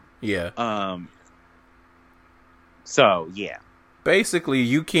for them. Yeah. So yeah. Basically,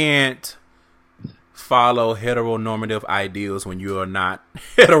 you can't follow heteronormative ideals when you are not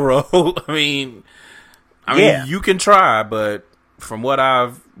hetero. I mean, you can try, but from what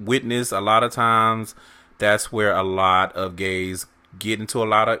I've witnessed, a lot of times that's where a lot of gays get into a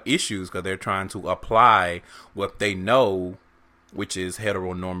lot of issues, because they're trying to apply what they know, which is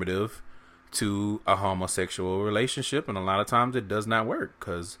heteronormative, to a homosexual relationship, and a lot of times it does not work,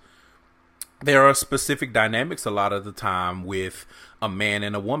 because there are specific dynamics a lot of the time with a man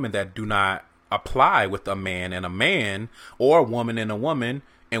and a woman that do not apply with a man and a man, or a woman and a woman,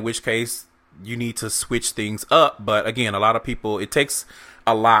 in which case you need to switch things up. But again, a lot of people, it takes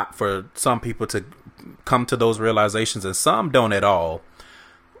a lot for some people to come to those realizations, and some don't at all.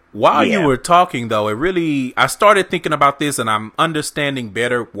 While you were talking, though, I started thinking about this, and I'm understanding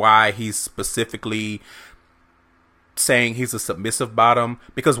better why he's specifically saying he's a submissive bottom,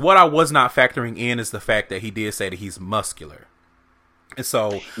 because what I was not factoring in is the fact that he did say that he's muscular. And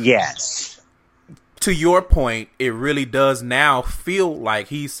so, yes, to your point, it really does now feel like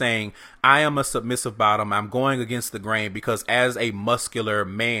he's saying, I am a submissive bottom. I'm going against the grain, because as a muscular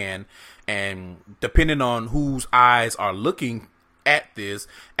man, and depending on whose eyes are looking at this,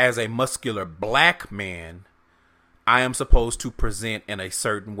 as a muscular black man, I am supposed to present in a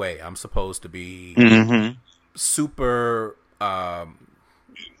certain way. I'm supposed to be super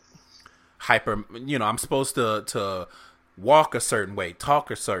hyper, I'm supposed to walk a certain way, talk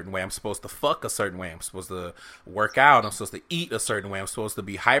a certain way. I'm supposed to fuck a certain way. I'm supposed to work out. I'm supposed to eat a certain way. I'm supposed to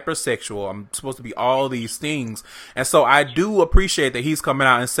be hypersexual. I'm supposed to be all these things. And so I do appreciate that he's coming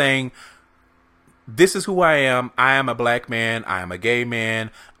out and saying, this is who I am. I am a black man. I am a gay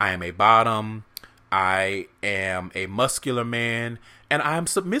man. I am a bottom. I am a muscular man, and I'm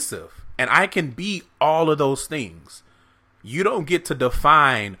submissive. And I can be all of those things. You don't get to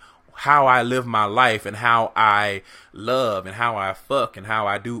define how I live my life and how I love and how I fuck and how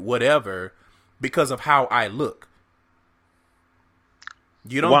I do whatever because of how I look.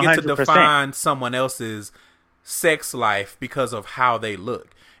 You don't 100%. Get to define someone else's sex life because of how they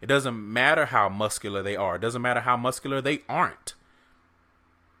look. It doesn't matter how muscular they are. It doesn't matter how muscular they aren't.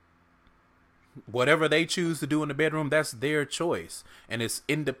 Whatever they choose to do in the bedroom, that's their choice. And it's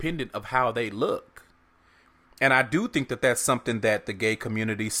independent of how they look. And I do think that that's something that the gay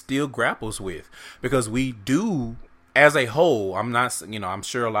community still grapples with. Because we do, as a whole, I'm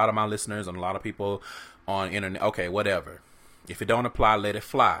sure a lot of my listeners and a lot of people on internet, okay, whatever. If it don't apply, let it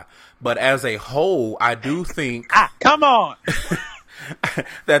fly. But as a whole, I do think... come on!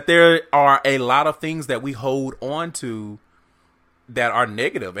 that there are a lot of things that we hold on to that are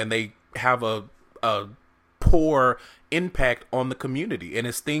negative, and they have a poor impact on the community. And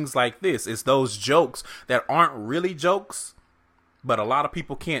it's things like this. It's those jokes that aren't really jokes, but a lot of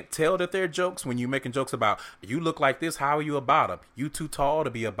people can't tell that they're jokes when you're making jokes about, you look like this, how are you a bottom? You too tall to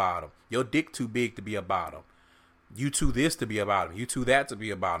be a bottom. Your dick too big to be a bottom. You too this to be a bottom. You too that to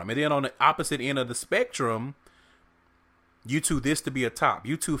be a bottom. And then on the opposite end of the spectrum, you too this to be a top.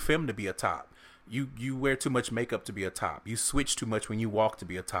 You too femme to be a top. You wear too much makeup to be a top. You switch too much when you walk to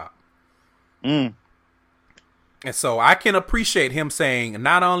be a top. And so I can appreciate him saying,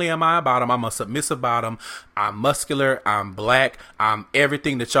 not only am I a bottom, I'm a submissive bottom. I'm muscular. I'm black. I'm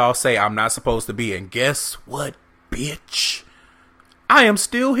everything that y'all say I'm not supposed to be. And guess what, bitch? I am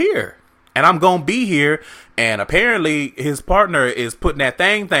still here. And I'm going to be here. And apparently his partner is putting that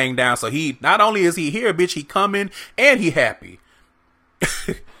thing down. So he, not only is he here, bitch, he coming and he happy.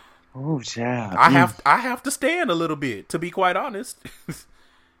 Oh, child. I have to stand a little bit, to be quite honest.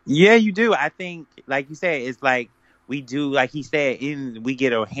 Yeah, you do. I think, like you said, it's like we do, like he said, we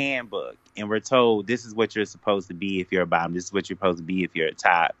get a handbook and we're told this is what you're supposed to be if you're a bottom. This is what you're supposed to be if you're a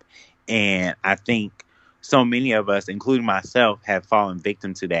top. And I think so many of us, including myself, have fallen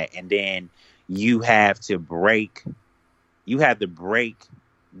victim to that. And then you have to break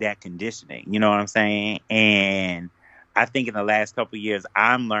that conditioning. You know what I'm saying? And I think in the last couple of years,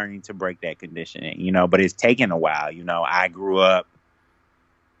 I'm learning to break that conditioning, but it's taken a while. I grew up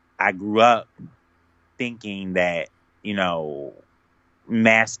thinking that,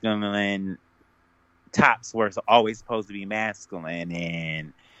 masculine tops were always supposed to be masculine.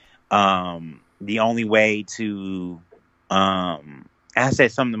 And the only way to, I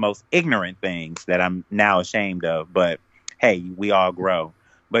said some of the most ignorant things that I'm now ashamed of, but hey, we all grow.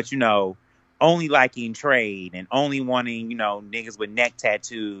 But, only liking trade and only wanting, niggas with neck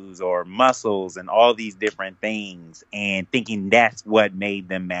tattoos or muscles and all these different things and thinking that's what made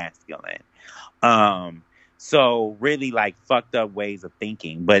them masculine. So really like fucked up ways of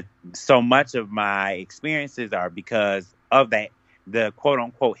thinking. But so much of my experiences are because of that, the quote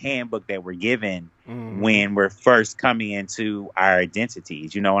unquote handbook that we're given when we're first coming into our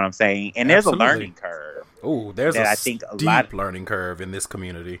identities. You know what I'm saying? And there's Absolutely. a learning curve. Oh, there's that a I think a steep lot learning curve in this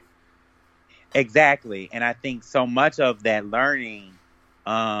community. Exactly. And I think so much of that learning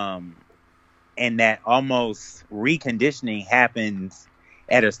and that almost reconditioning happens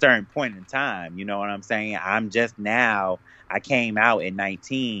at a certain point in time. You know what I'm saying? I came out at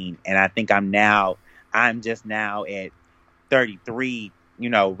 19 and I think I'm just now at 33,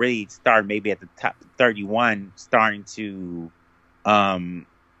 really start maybe at the top 31, starting to,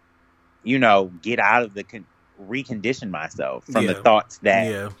 get out of the recondition myself from the thoughts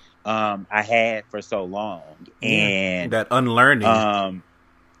that I had for so long. And that unlearning.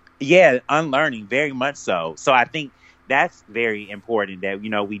 Unlearning, very much so. So I think that's very important that,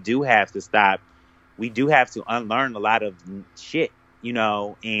 we do have to unlearn a lot of shit,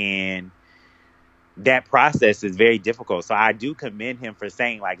 and that process is very difficult. So I do commend him for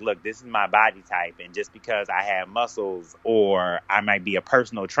saying like, look, this is my body type. And just because I have muscles or I might be a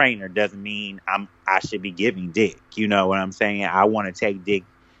personal trainer doesn't mean I should be giving dick. You know what I'm saying? I want to take dick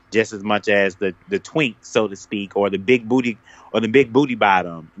just as much as the twink, so to speak, or the big booty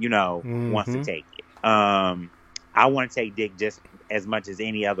bottom, wants to take it. I want to take dick just as much as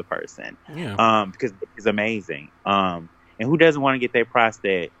any other person. Yeah. Because it's amazing. And who doesn't want to get their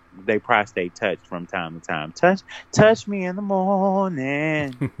prostate touched from time to time? Touch me in the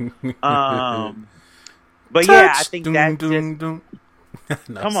morning. But yeah, I think that's just...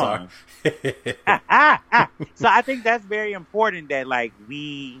 No, Come on. So I think that's very important that like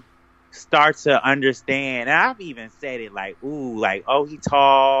we start to understand. And I've even said it like, ooh, like, oh, he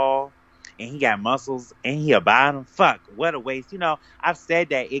tall and he got muscles and he a bottom. Fuck, what a waste. I've said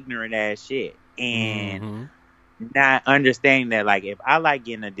that ignorant ass shit. And not understanding that like if I like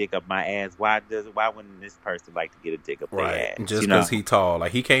getting a dick up my ass, why wouldn't this person like to get a dick up their ass? Just because he tall.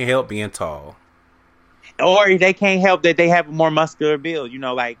 Like he can't help being tall. Or they can't help that they have a more muscular build,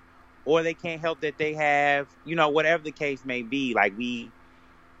 or they can't help that they have, whatever the case may be. Like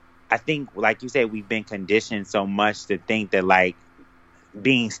I think, like you said, we've been conditioned so much to think that like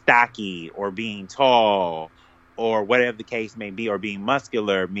being stocky or being tall or whatever the case may be, or being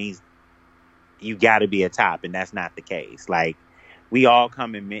muscular means you got to be a top. And that's not the case. Like we all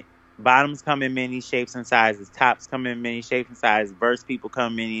bottoms come in many shapes and sizes. Tops come in many shapes and sizes. Verse people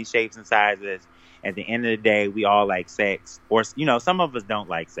come in many shapes and sizes. At the end of the day, we all like sex. Or, some of us don't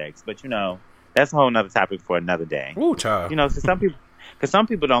like sex. But, that's a whole nother topic for another day. Ooh, child. Because some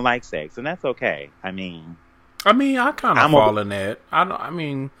people don't like sex. And that's okay. I kind of fall in that.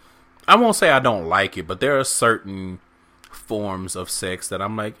 I won't say I don't like it. But there are certain forms of sex that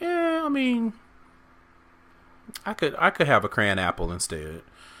I'm like, I could have a crayon apple instead.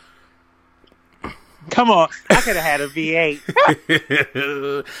 Come on, I could have had a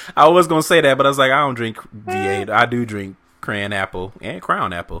V8. I was gonna say that, but I was like, I don't drink V8. I do drink crayon apple and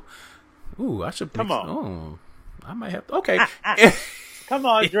crown apple. Ooh, I should. Come on. Oh, I might have. Okay. Come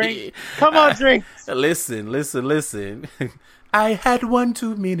on, drink. Come on, drink. Listen. I had one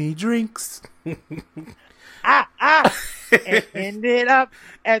too many drinks. And ended up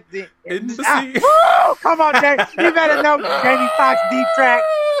at the end. Woo! Come on, Jamie. You better know Jamie Foxx deep track.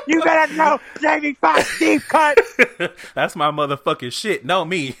 You better know Jamie Foxx deep cut. That's my motherfucking shit. No,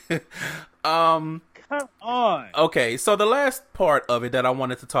 me. Come on. Okay, so the last part of it that I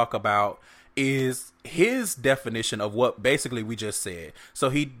wanted to talk about is his definition of what basically we just said. So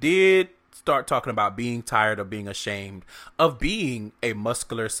he did start talking about being tired of being ashamed of being a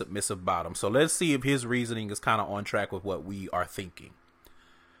muscular submissive bottom. So let's see if his reasoning is kind of on track with what we are thinking.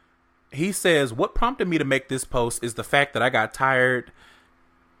 He says, what prompted me to make this post is the fact that I got tired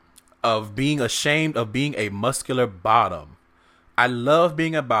of being ashamed of being a muscular bottom. I love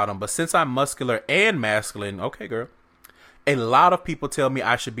being a bottom, but since I'm muscular and masculine, okay, girl, a lot of people tell me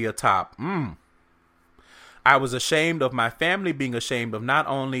I should be a top. I was ashamed of my family being ashamed of not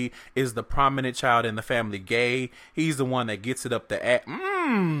only is the prominent child in the family gay, he's the one that gets it up the ass.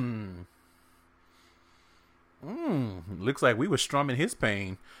 Looks like we were strumming his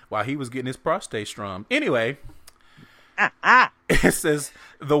pain while he was getting his prostate strummed. Anyway, it says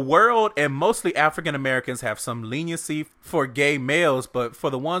the world and mostly African Americans have some leniency for gay males, but for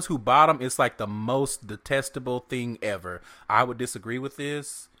the ones who bottom, it's like the most detestable thing ever. I would disagree with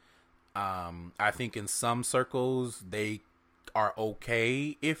this. I think in some circles they are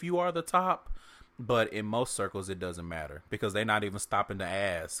okay if you are the top, but in most circles it doesn't matter because they're not even stopping to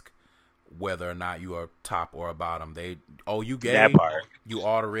ask whether or not you are top or a bottom. You gay? That part. You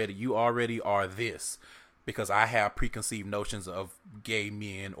already are this. Because I have preconceived notions of gay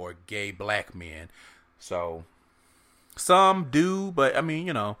men or gay black men. So some do, but I mean,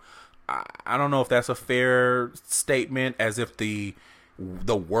 I don't know if that's a fair statement, as if the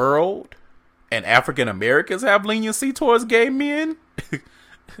world and African Americans have leniency towards gay men.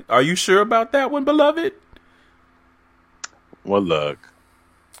 Are you sure about that one, beloved? Well, look,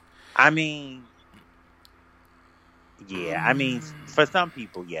 I mean, for some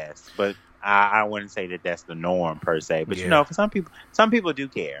people, yes, but I wouldn't say that that's the norm per se, but for some people do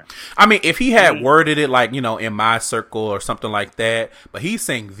care. I mean, if he had worded it like, in my circle or something like that, but he's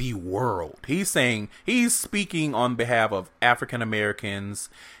saying the world. He's speaking on behalf of African Americans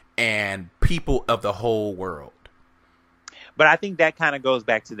and people of the whole world. But I think that kind of goes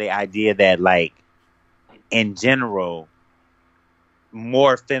back to the idea that, like, in general,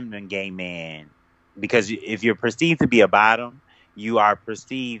 more feminine gay men, because if you're perceived to be a bottom, you are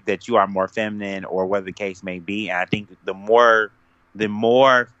perceived that you are more feminine, or whatever the case may be. And I think the more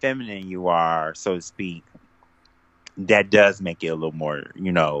feminine you are, so to speak, that does make it a little more,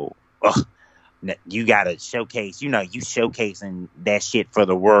 you got to showcase, you showcasing that shit for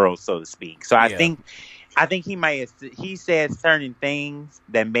the world, so to speak. So I think he said certain things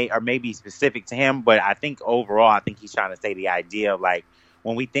that may be specific to him, but I think overall, I think he's trying to say the idea of, like,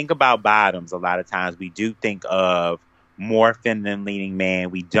 when we think about bottoms, a lot of times we do think of more feminine leaning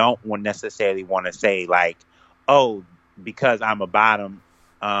man. We don't necessarily want to say, like, oh, because I'm a bottom,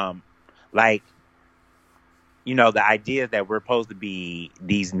 the idea that we're supposed to be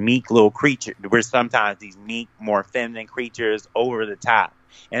these meek little creatures. We're sometimes these meek, more feminine creatures over the top.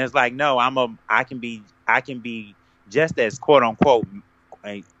 And it's like, no, I can be just as quote unquote,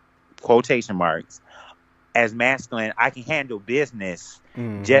 quotation marks, as masculine. I can handle business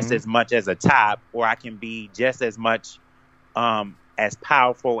just as much as a top, or I can be just as much as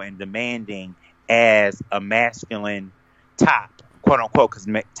powerful and demanding as a masculine top, quote unquote, because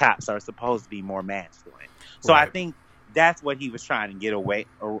tops are supposed to be more masculine. So right. I think that's what he was trying to get away,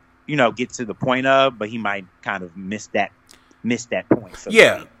 or get to the point of, but he might kind of miss that point. So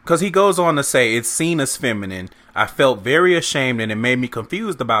yeah, because he goes on to say, it's seen as feminine. I felt very ashamed, and it made me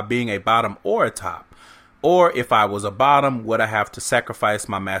confused about being a bottom or a top. Or if I was a bottom, would I have to sacrifice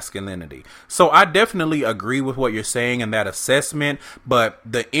my masculinity? So I definitely agree with what you're saying in that assessment, but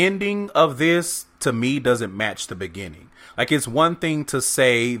the ending of this, to me, doesn't match the beginning. Like, it's one thing to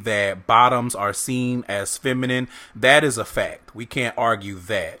say that bottoms are seen as feminine. That is a fact. We can't argue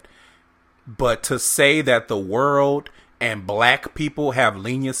that. But to say that the world and black people have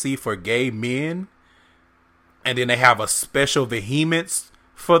leniency for gay men, and then they have a special vehemence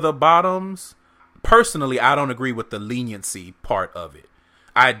for the bottoms, personally, I don't agree with the leniency part of it.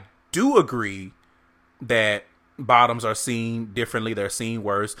 I do agree that bottoms are seen differently. They're seen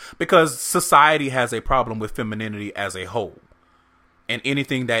worse because society has a problem with femininity as a whole and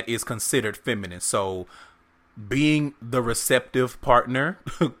anything that is considered feminine. So being the receptive partner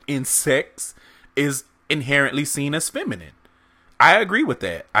in sex is inherently seen as feminine. I agree with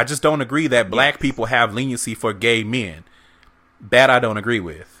that. I just don't agree that black people have leniency for gay men. That I don't agree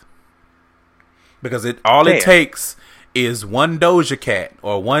with. Because it takes is one Doja Cat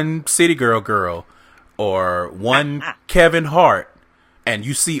or one City Girl or one Kevin Hart, and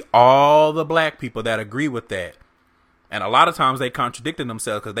you see all the black people that agree with that. And a lot of times they contradicting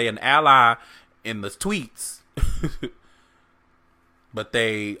themselves because they an ally in the tweets, but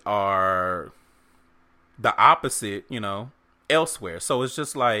they are the opposite, elsewhere. So it's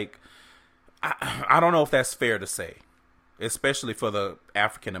just like, I don't know if that's fair to say, especially for the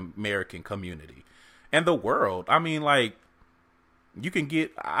African American community. And the world. I mean, like,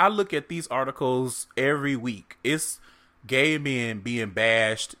 I look at these articles every week. It's gay men being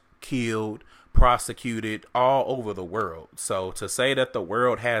bashed, killed, prosecuted all over the world. So to say that the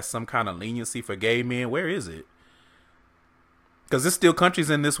world has some kind of leniency for gay men, where is it? Because there's still countries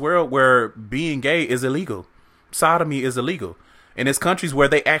in this world where being gay is illegal. Sodomy is illegal. And it's countries where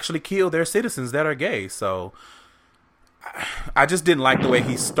they actually kill their citizens that are gay. So I just didn't like the way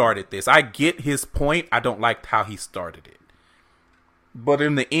he started this. I get his point. I don't like how he started it. But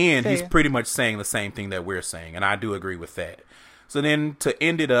in the end, he's pretty much saying the same thing that we're saying. And I do agree with that. So then to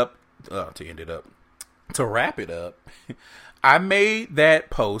wrap it up, I made that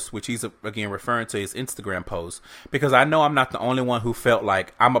post, which he's again referring to his Instagram post, because I know I'm not the only one who felt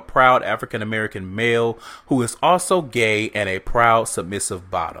like I'm a proud African-American male who is also gay and a proud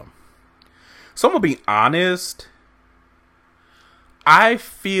submissive bottom. So I'm going to be honest. I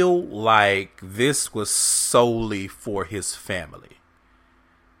feel like this was solely for his family.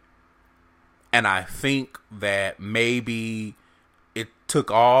 And I think that maybe it took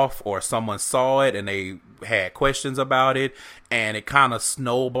off or someone saw it and they had questions about it and it kind of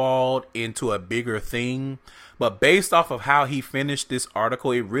snowballed into a bigger thing. But based off of how he finished this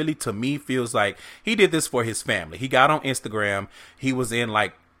article, it really to me feels like he did this for his family. He got on Instagram. He was in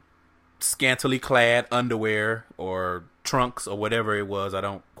like scantily clad underwear or trunks or whatever it was. I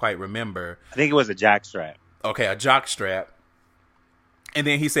don't quite remember. I think it was a jockstrap. Okay, a jockstrap. And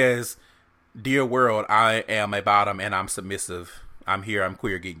then he says, "Dear world, I am a bottom and I'm submissive. I'm here, I'm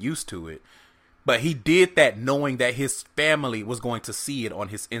queer, get used to it." But he did that knowing that his family was going to see it on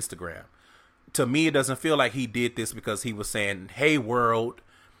his Instagram. To me, it doesn't feel like he did this because he was saying, "Hey world,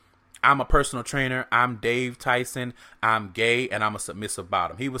 I'm a personal trainer. I'm Dave Tyson. I'm gay and I'm a submissive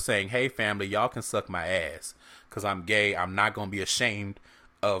bottom." He was saying, "Hey family, y'all can suck my ass because I'm gay. I'm not going to be ashamed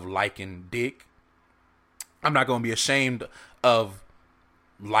of liking dick. I'm not going to be ashamed of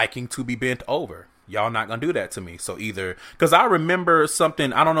liking to be bent over. Y'all not gonna do that to me." So either, because I remember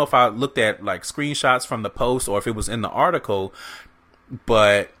something, I don't know if I looked at like screenshots from the post or if it was in the article,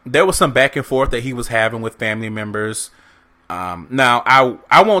 but there was some back and forth that he was having with family members. Now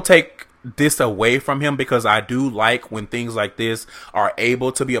I won't take this away from him because I do like when things like this are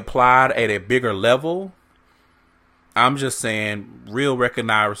able to be applied at a bigger level. I'm just saying real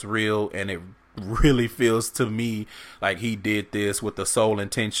recognize real, and it really feels to me like he did this with the sole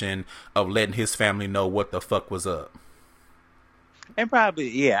intention of letting his family know what the fuck was up. And probably,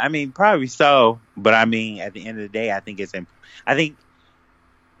 yeah, I mean, probably so. But I mean, at the end of the day, I think I think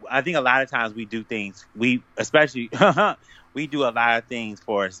a lot of times we do things, especially we do a lot of things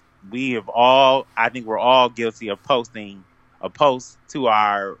for us. I think we're all guilty of posting a post to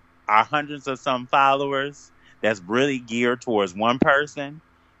our hundreds of some followers that's really geared towards one person,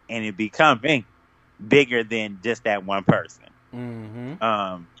 and it becoming bigger than just that one person. Mm-hmm.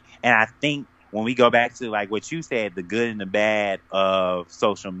 And I think when we go back to like what you said, the good and the bad of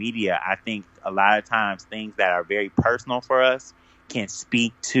social media, I think a lot of times things that are very personal for us can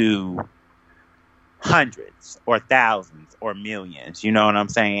speak to hundreds or thousands or millions. You know what I'm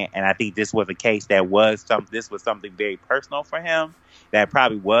saying? And I think this was a case that this was something very personal for him that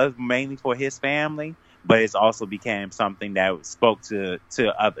probably was mainly for his family, but it's also became something that spoke to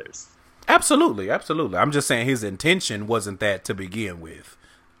others. Absolutely. I'm just saying his intention wasn't that to begin with.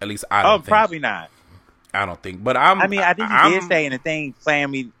 At least I don't think. Probably not. I don't think. But I think he did say in the thing,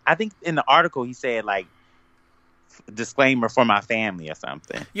 family. I think in the article he said like disclaimer for my family or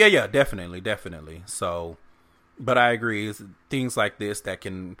something. Yeah, definitely. So, but I agree. It's things like this that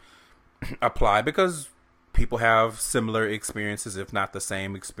can apply because people have similar experiences, if not the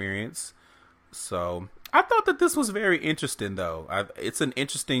same experience. So I thought that this was very interesting, though. It's an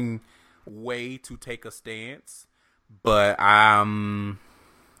interesting way to take a stance, but I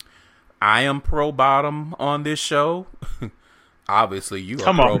am pro bottom on this show. Obviously, you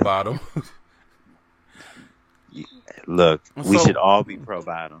are pro bottom. Look, we should all be pro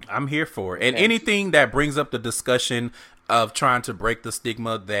bottom. I'm here for it. And anything that brings up the discussion of trying to break the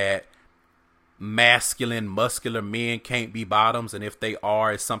stigma that masculine, muscular men can't be bottoms, and if they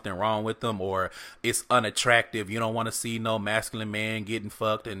are, it's something wrong with them, or it's unattractive. You don't want to see no masculine man getting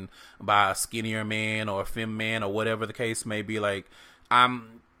fucked and by a skinnier man or a femme man or whatever the case may be. Like,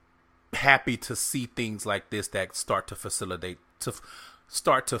 I'm happy to see things like this that start to facilitate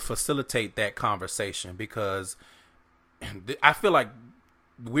that conversation, because I feel like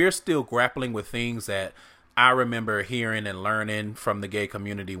we're still grappling with things that I remember hearing and learning from the gay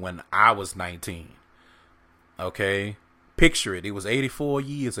community when I was 19. Okay? Picture it. It was 84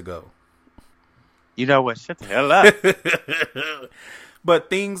 years ago. You know what? Shut the hell up. But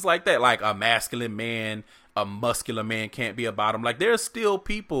things like that, like a masculine man, a muscular man can't be a bottom. Like, there's still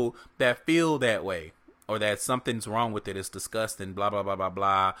people that feel that way, or that something's wrong with it. It's disgusting, blah, blah, blah, blah,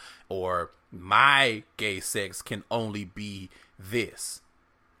 blah. Or my gay sex can only be this.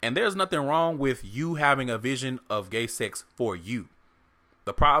 And there's nothing wrong with you having a vision of gay sex for you.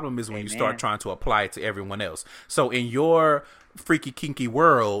 The problem is when you Amen. start trying to apply it to everyone else. So in your freaky kinky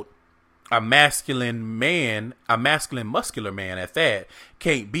world, a masculine muscular man at that,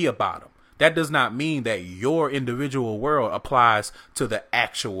 can't be a bottom. That does not mean that your individual world applies to the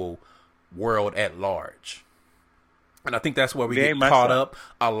actual world at large. And I think that's where we Very get much caught so. up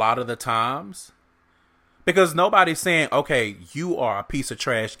a lot of the times. Because nobody's saying, okay, you are a piece of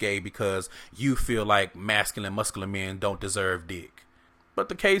trash gay because you feel like masculine, muscular men don't deserve dick. But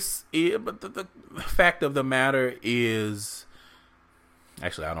the fact of the matter is...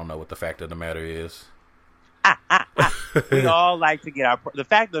 Actually, I don't know what the fact of the matter is. We all like to get our... The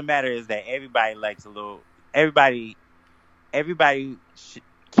fact of the matter is that everybody likes a little... Everybody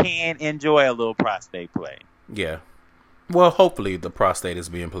can enjoy a little prostate play. Yeah. Well, hopefully the prostate is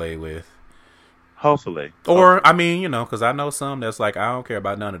being played with. Hopefully. Or, I mean, because I know some that's like, I don't care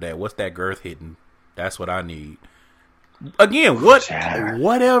about none of that. What's that girth hitting? That's what I need. Again,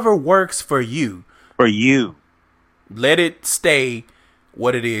 whatever works for you. For you. Let it stay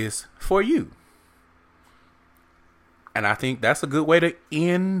what it is for you. And I think that's a good way to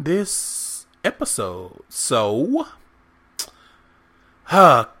end this episode. So,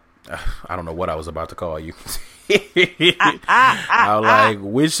 I don't know what I was about to call you. I was like,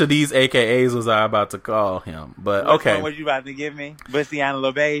 which of these AKAs was I about to call him? But Which okay. one was you about to give me? Bussiana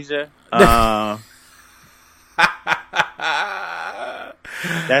LaBeija?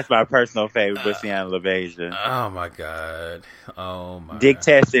 That's my personal favorite, Bussiana LaBeija. Oh my God. Oh my. Dick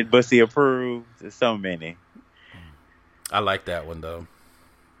tested, Bussy approved. There's so many. I like that one though.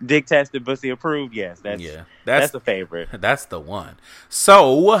 Dick tested, Bussy approved. Yes, that's a favorite. That's the one.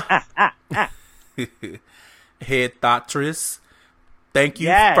 So, Head Thoughtress, thank you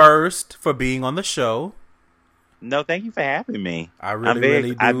first for being on the show. No, thank you for having me. I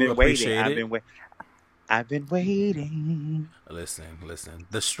really do appreciate it. I've been waiting. Listen.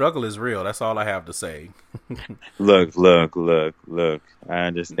 The struggle is real. That's all I have to say. Look. I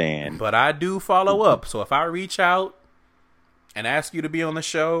understand. But I do follow up. So if I reach out and ask you to be on the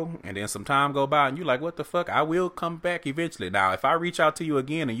show and then some time go by and you like, what the fuck? I will come back eventually. Now, if I reach out to you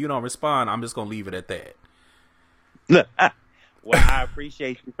again and you don't respond, I'm just going to leave it at that. Look, well, I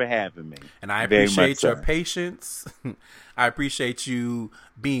appreciate you for having me. And I appreciate your patience. I appreciate you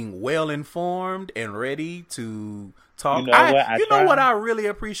being well informed and ready to talk. You know what I really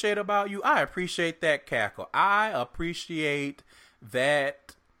appreciate about you? I appreciate that cackle. I appreciate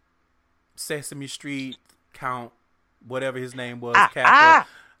that Sesame Street Count, whatever his name was, cackle.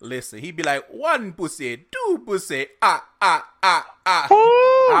 Listen, he'd be like, 1 pussy, 2 pussy, I'll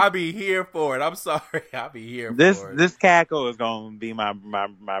be here for it. I'm sorry, I'll be here for it. This cackle is gonna be my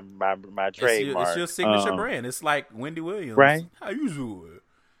trademark. It's your signature brand. It's like Wendy Williams, right? How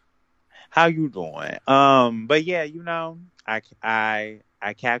you doing? But yeah, I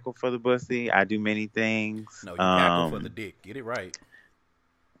cackle for the pussy. I do many things. No, you cackle for the dick. Get it right.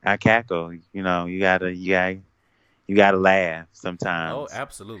 I cackle. You gotta laugh sometimes. Oh,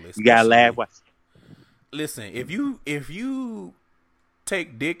 absolutely. You gotta laugh. Listen, if you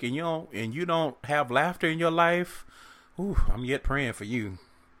take dick and you don't have laughter in your life, I'm yet praying for you.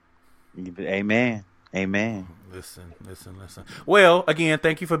 Amen. Listen. Well, again,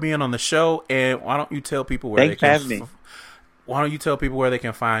 thank you for being on the show. And why don't you tell people where they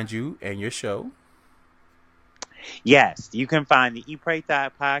can find you and your show? Yes, you can find the Eat Pray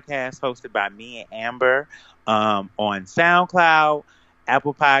Thought podcast hosted by me and Amber on SoundCloud,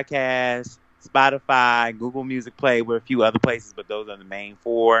 Apple Podcasts, Spotify, Google Music Play. We're a few other places, but those are the main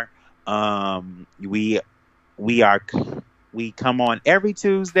 4. We come on every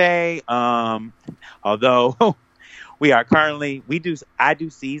Tuesday. Although I do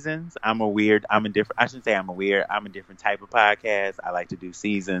seasons. I'm a different type of podcast. I like to do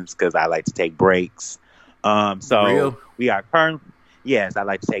seasons because I like to take breaks. Real? We are currently, yes, I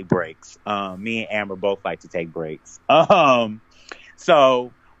like to take breaks. Me and Amber both like to take breaks.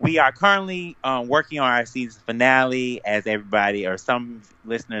 So we are currently working on our season finale, as everybody or some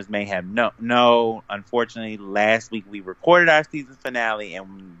listeners may have know. Unfortunately, last week we recorded our season finale,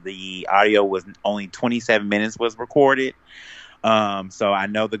 and the audio was only 27 minutes was recorded. So I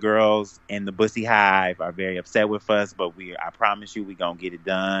know the girls in the Bussy Hive are very upset with us, but I promise you, we're going to get it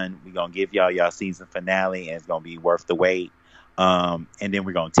done. We're going to give y'all season finale, and it's going to be worth the wait. And then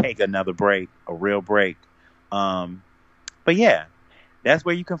we're going to take another break, a real break. But yeah, that's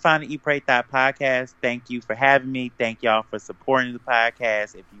where you can find the Eat Pray Thought podcast. Thank you for having me. Thank y'all for supporting the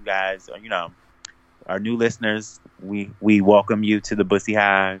podcast. If you guys are new listeners, we welcome you to the Bussy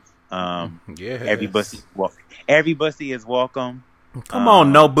Hive. Yes. Every bussy is welcome. Come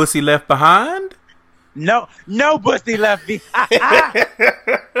on, no bussy left behind. No pussy left behind.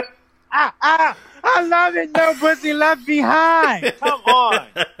 I love it. No pussy left behind. Come on.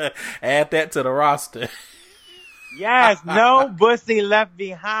 Add that to the roster. Yes, no pussy left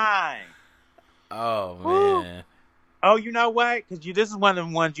behind. Oh man. Oh, you know what? Because this is one of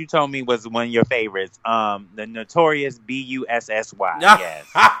the ones you told me was one of your favorites. The Notorious B.U.S.S.Y. Yes,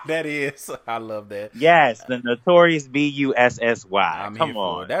 That is. I love that. yes, the Notorious B.U.S.S.Y. I'm Come here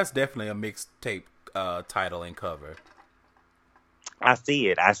for on, it. That's definitely a mixtape title and cover. I see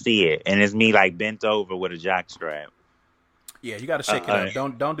it, and it's me like bent over with a jockstrap. Yeah, you got to shake it up.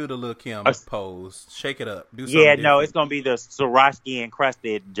 Don't do the Lil' Kim pose. Shake it up. Do something Yeah, no, different. it's gonna be the Swarovski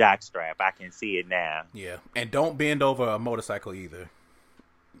encrusted jockstrap. I can see it now. Yeah, and don't bend over a motorcycle either,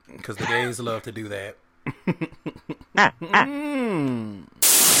 because the gays love to do that.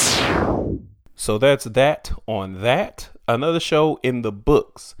 So that's that on that. Another show in the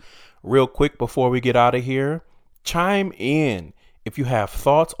books. Real quick before we get out of here, chime in. If you have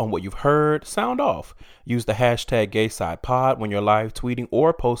thoughts on what you've heard, sound off. Use the hashtag GaySidePod when you're live tweeting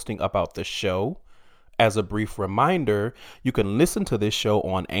or posting about the show. As a brief reminder, you can listen to this show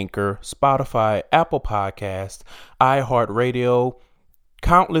on Anchor, Spotify, Apple Podcasts, iHeartRadio,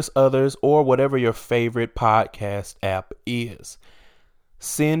 countless others, or whatever your favorite podcast app is.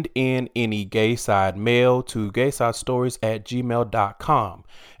 Send in any gay side mail to gaysidestories@gmail.com.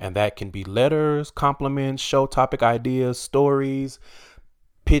 And that can be letters, compliments, show topic ideas, stories,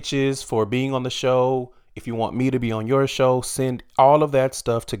 pitches for being on the show. If you want me to be on your show, send all of that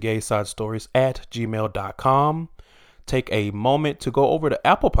stuff to gaysidestories@gmail.com. Take a moment to go over to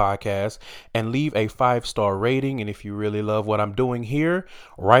Apple Podcasts and leave a 5-star rating. And if you really love what I'm doing here,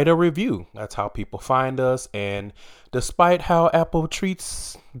 write a review. That's how people find us. And despite how Apple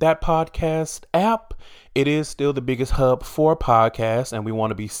treats that podcast app, it is still the biggest hub for podcasts, and we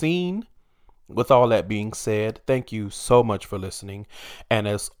want to be seen. With all that being said, thank you so much for listening. And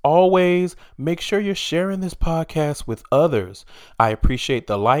as always, make sure you're sharing this podcast with others. I appreciate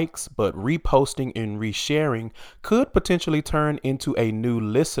the likes, but reposting and resharing could potentially turn into a new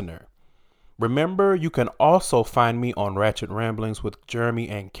listener. Remember, you can also find me on Ratchet Ramblings with Jeremy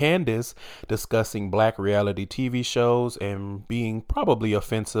and Candace, discussing Black reality TV shows and being probably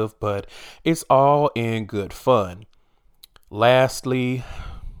offensive, but it's all in good fun. Lastly,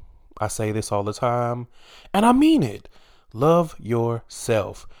 I say this all the time, and I mean it. Love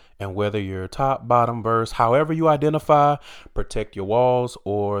yourself. And whether you're top, bottom, verse, however you identify, protect your walls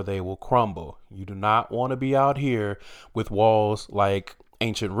or they will crumble. You do not want to be out here with walls like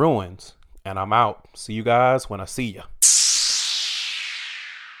ancient ruins. And I'm out. See you guys when I see you.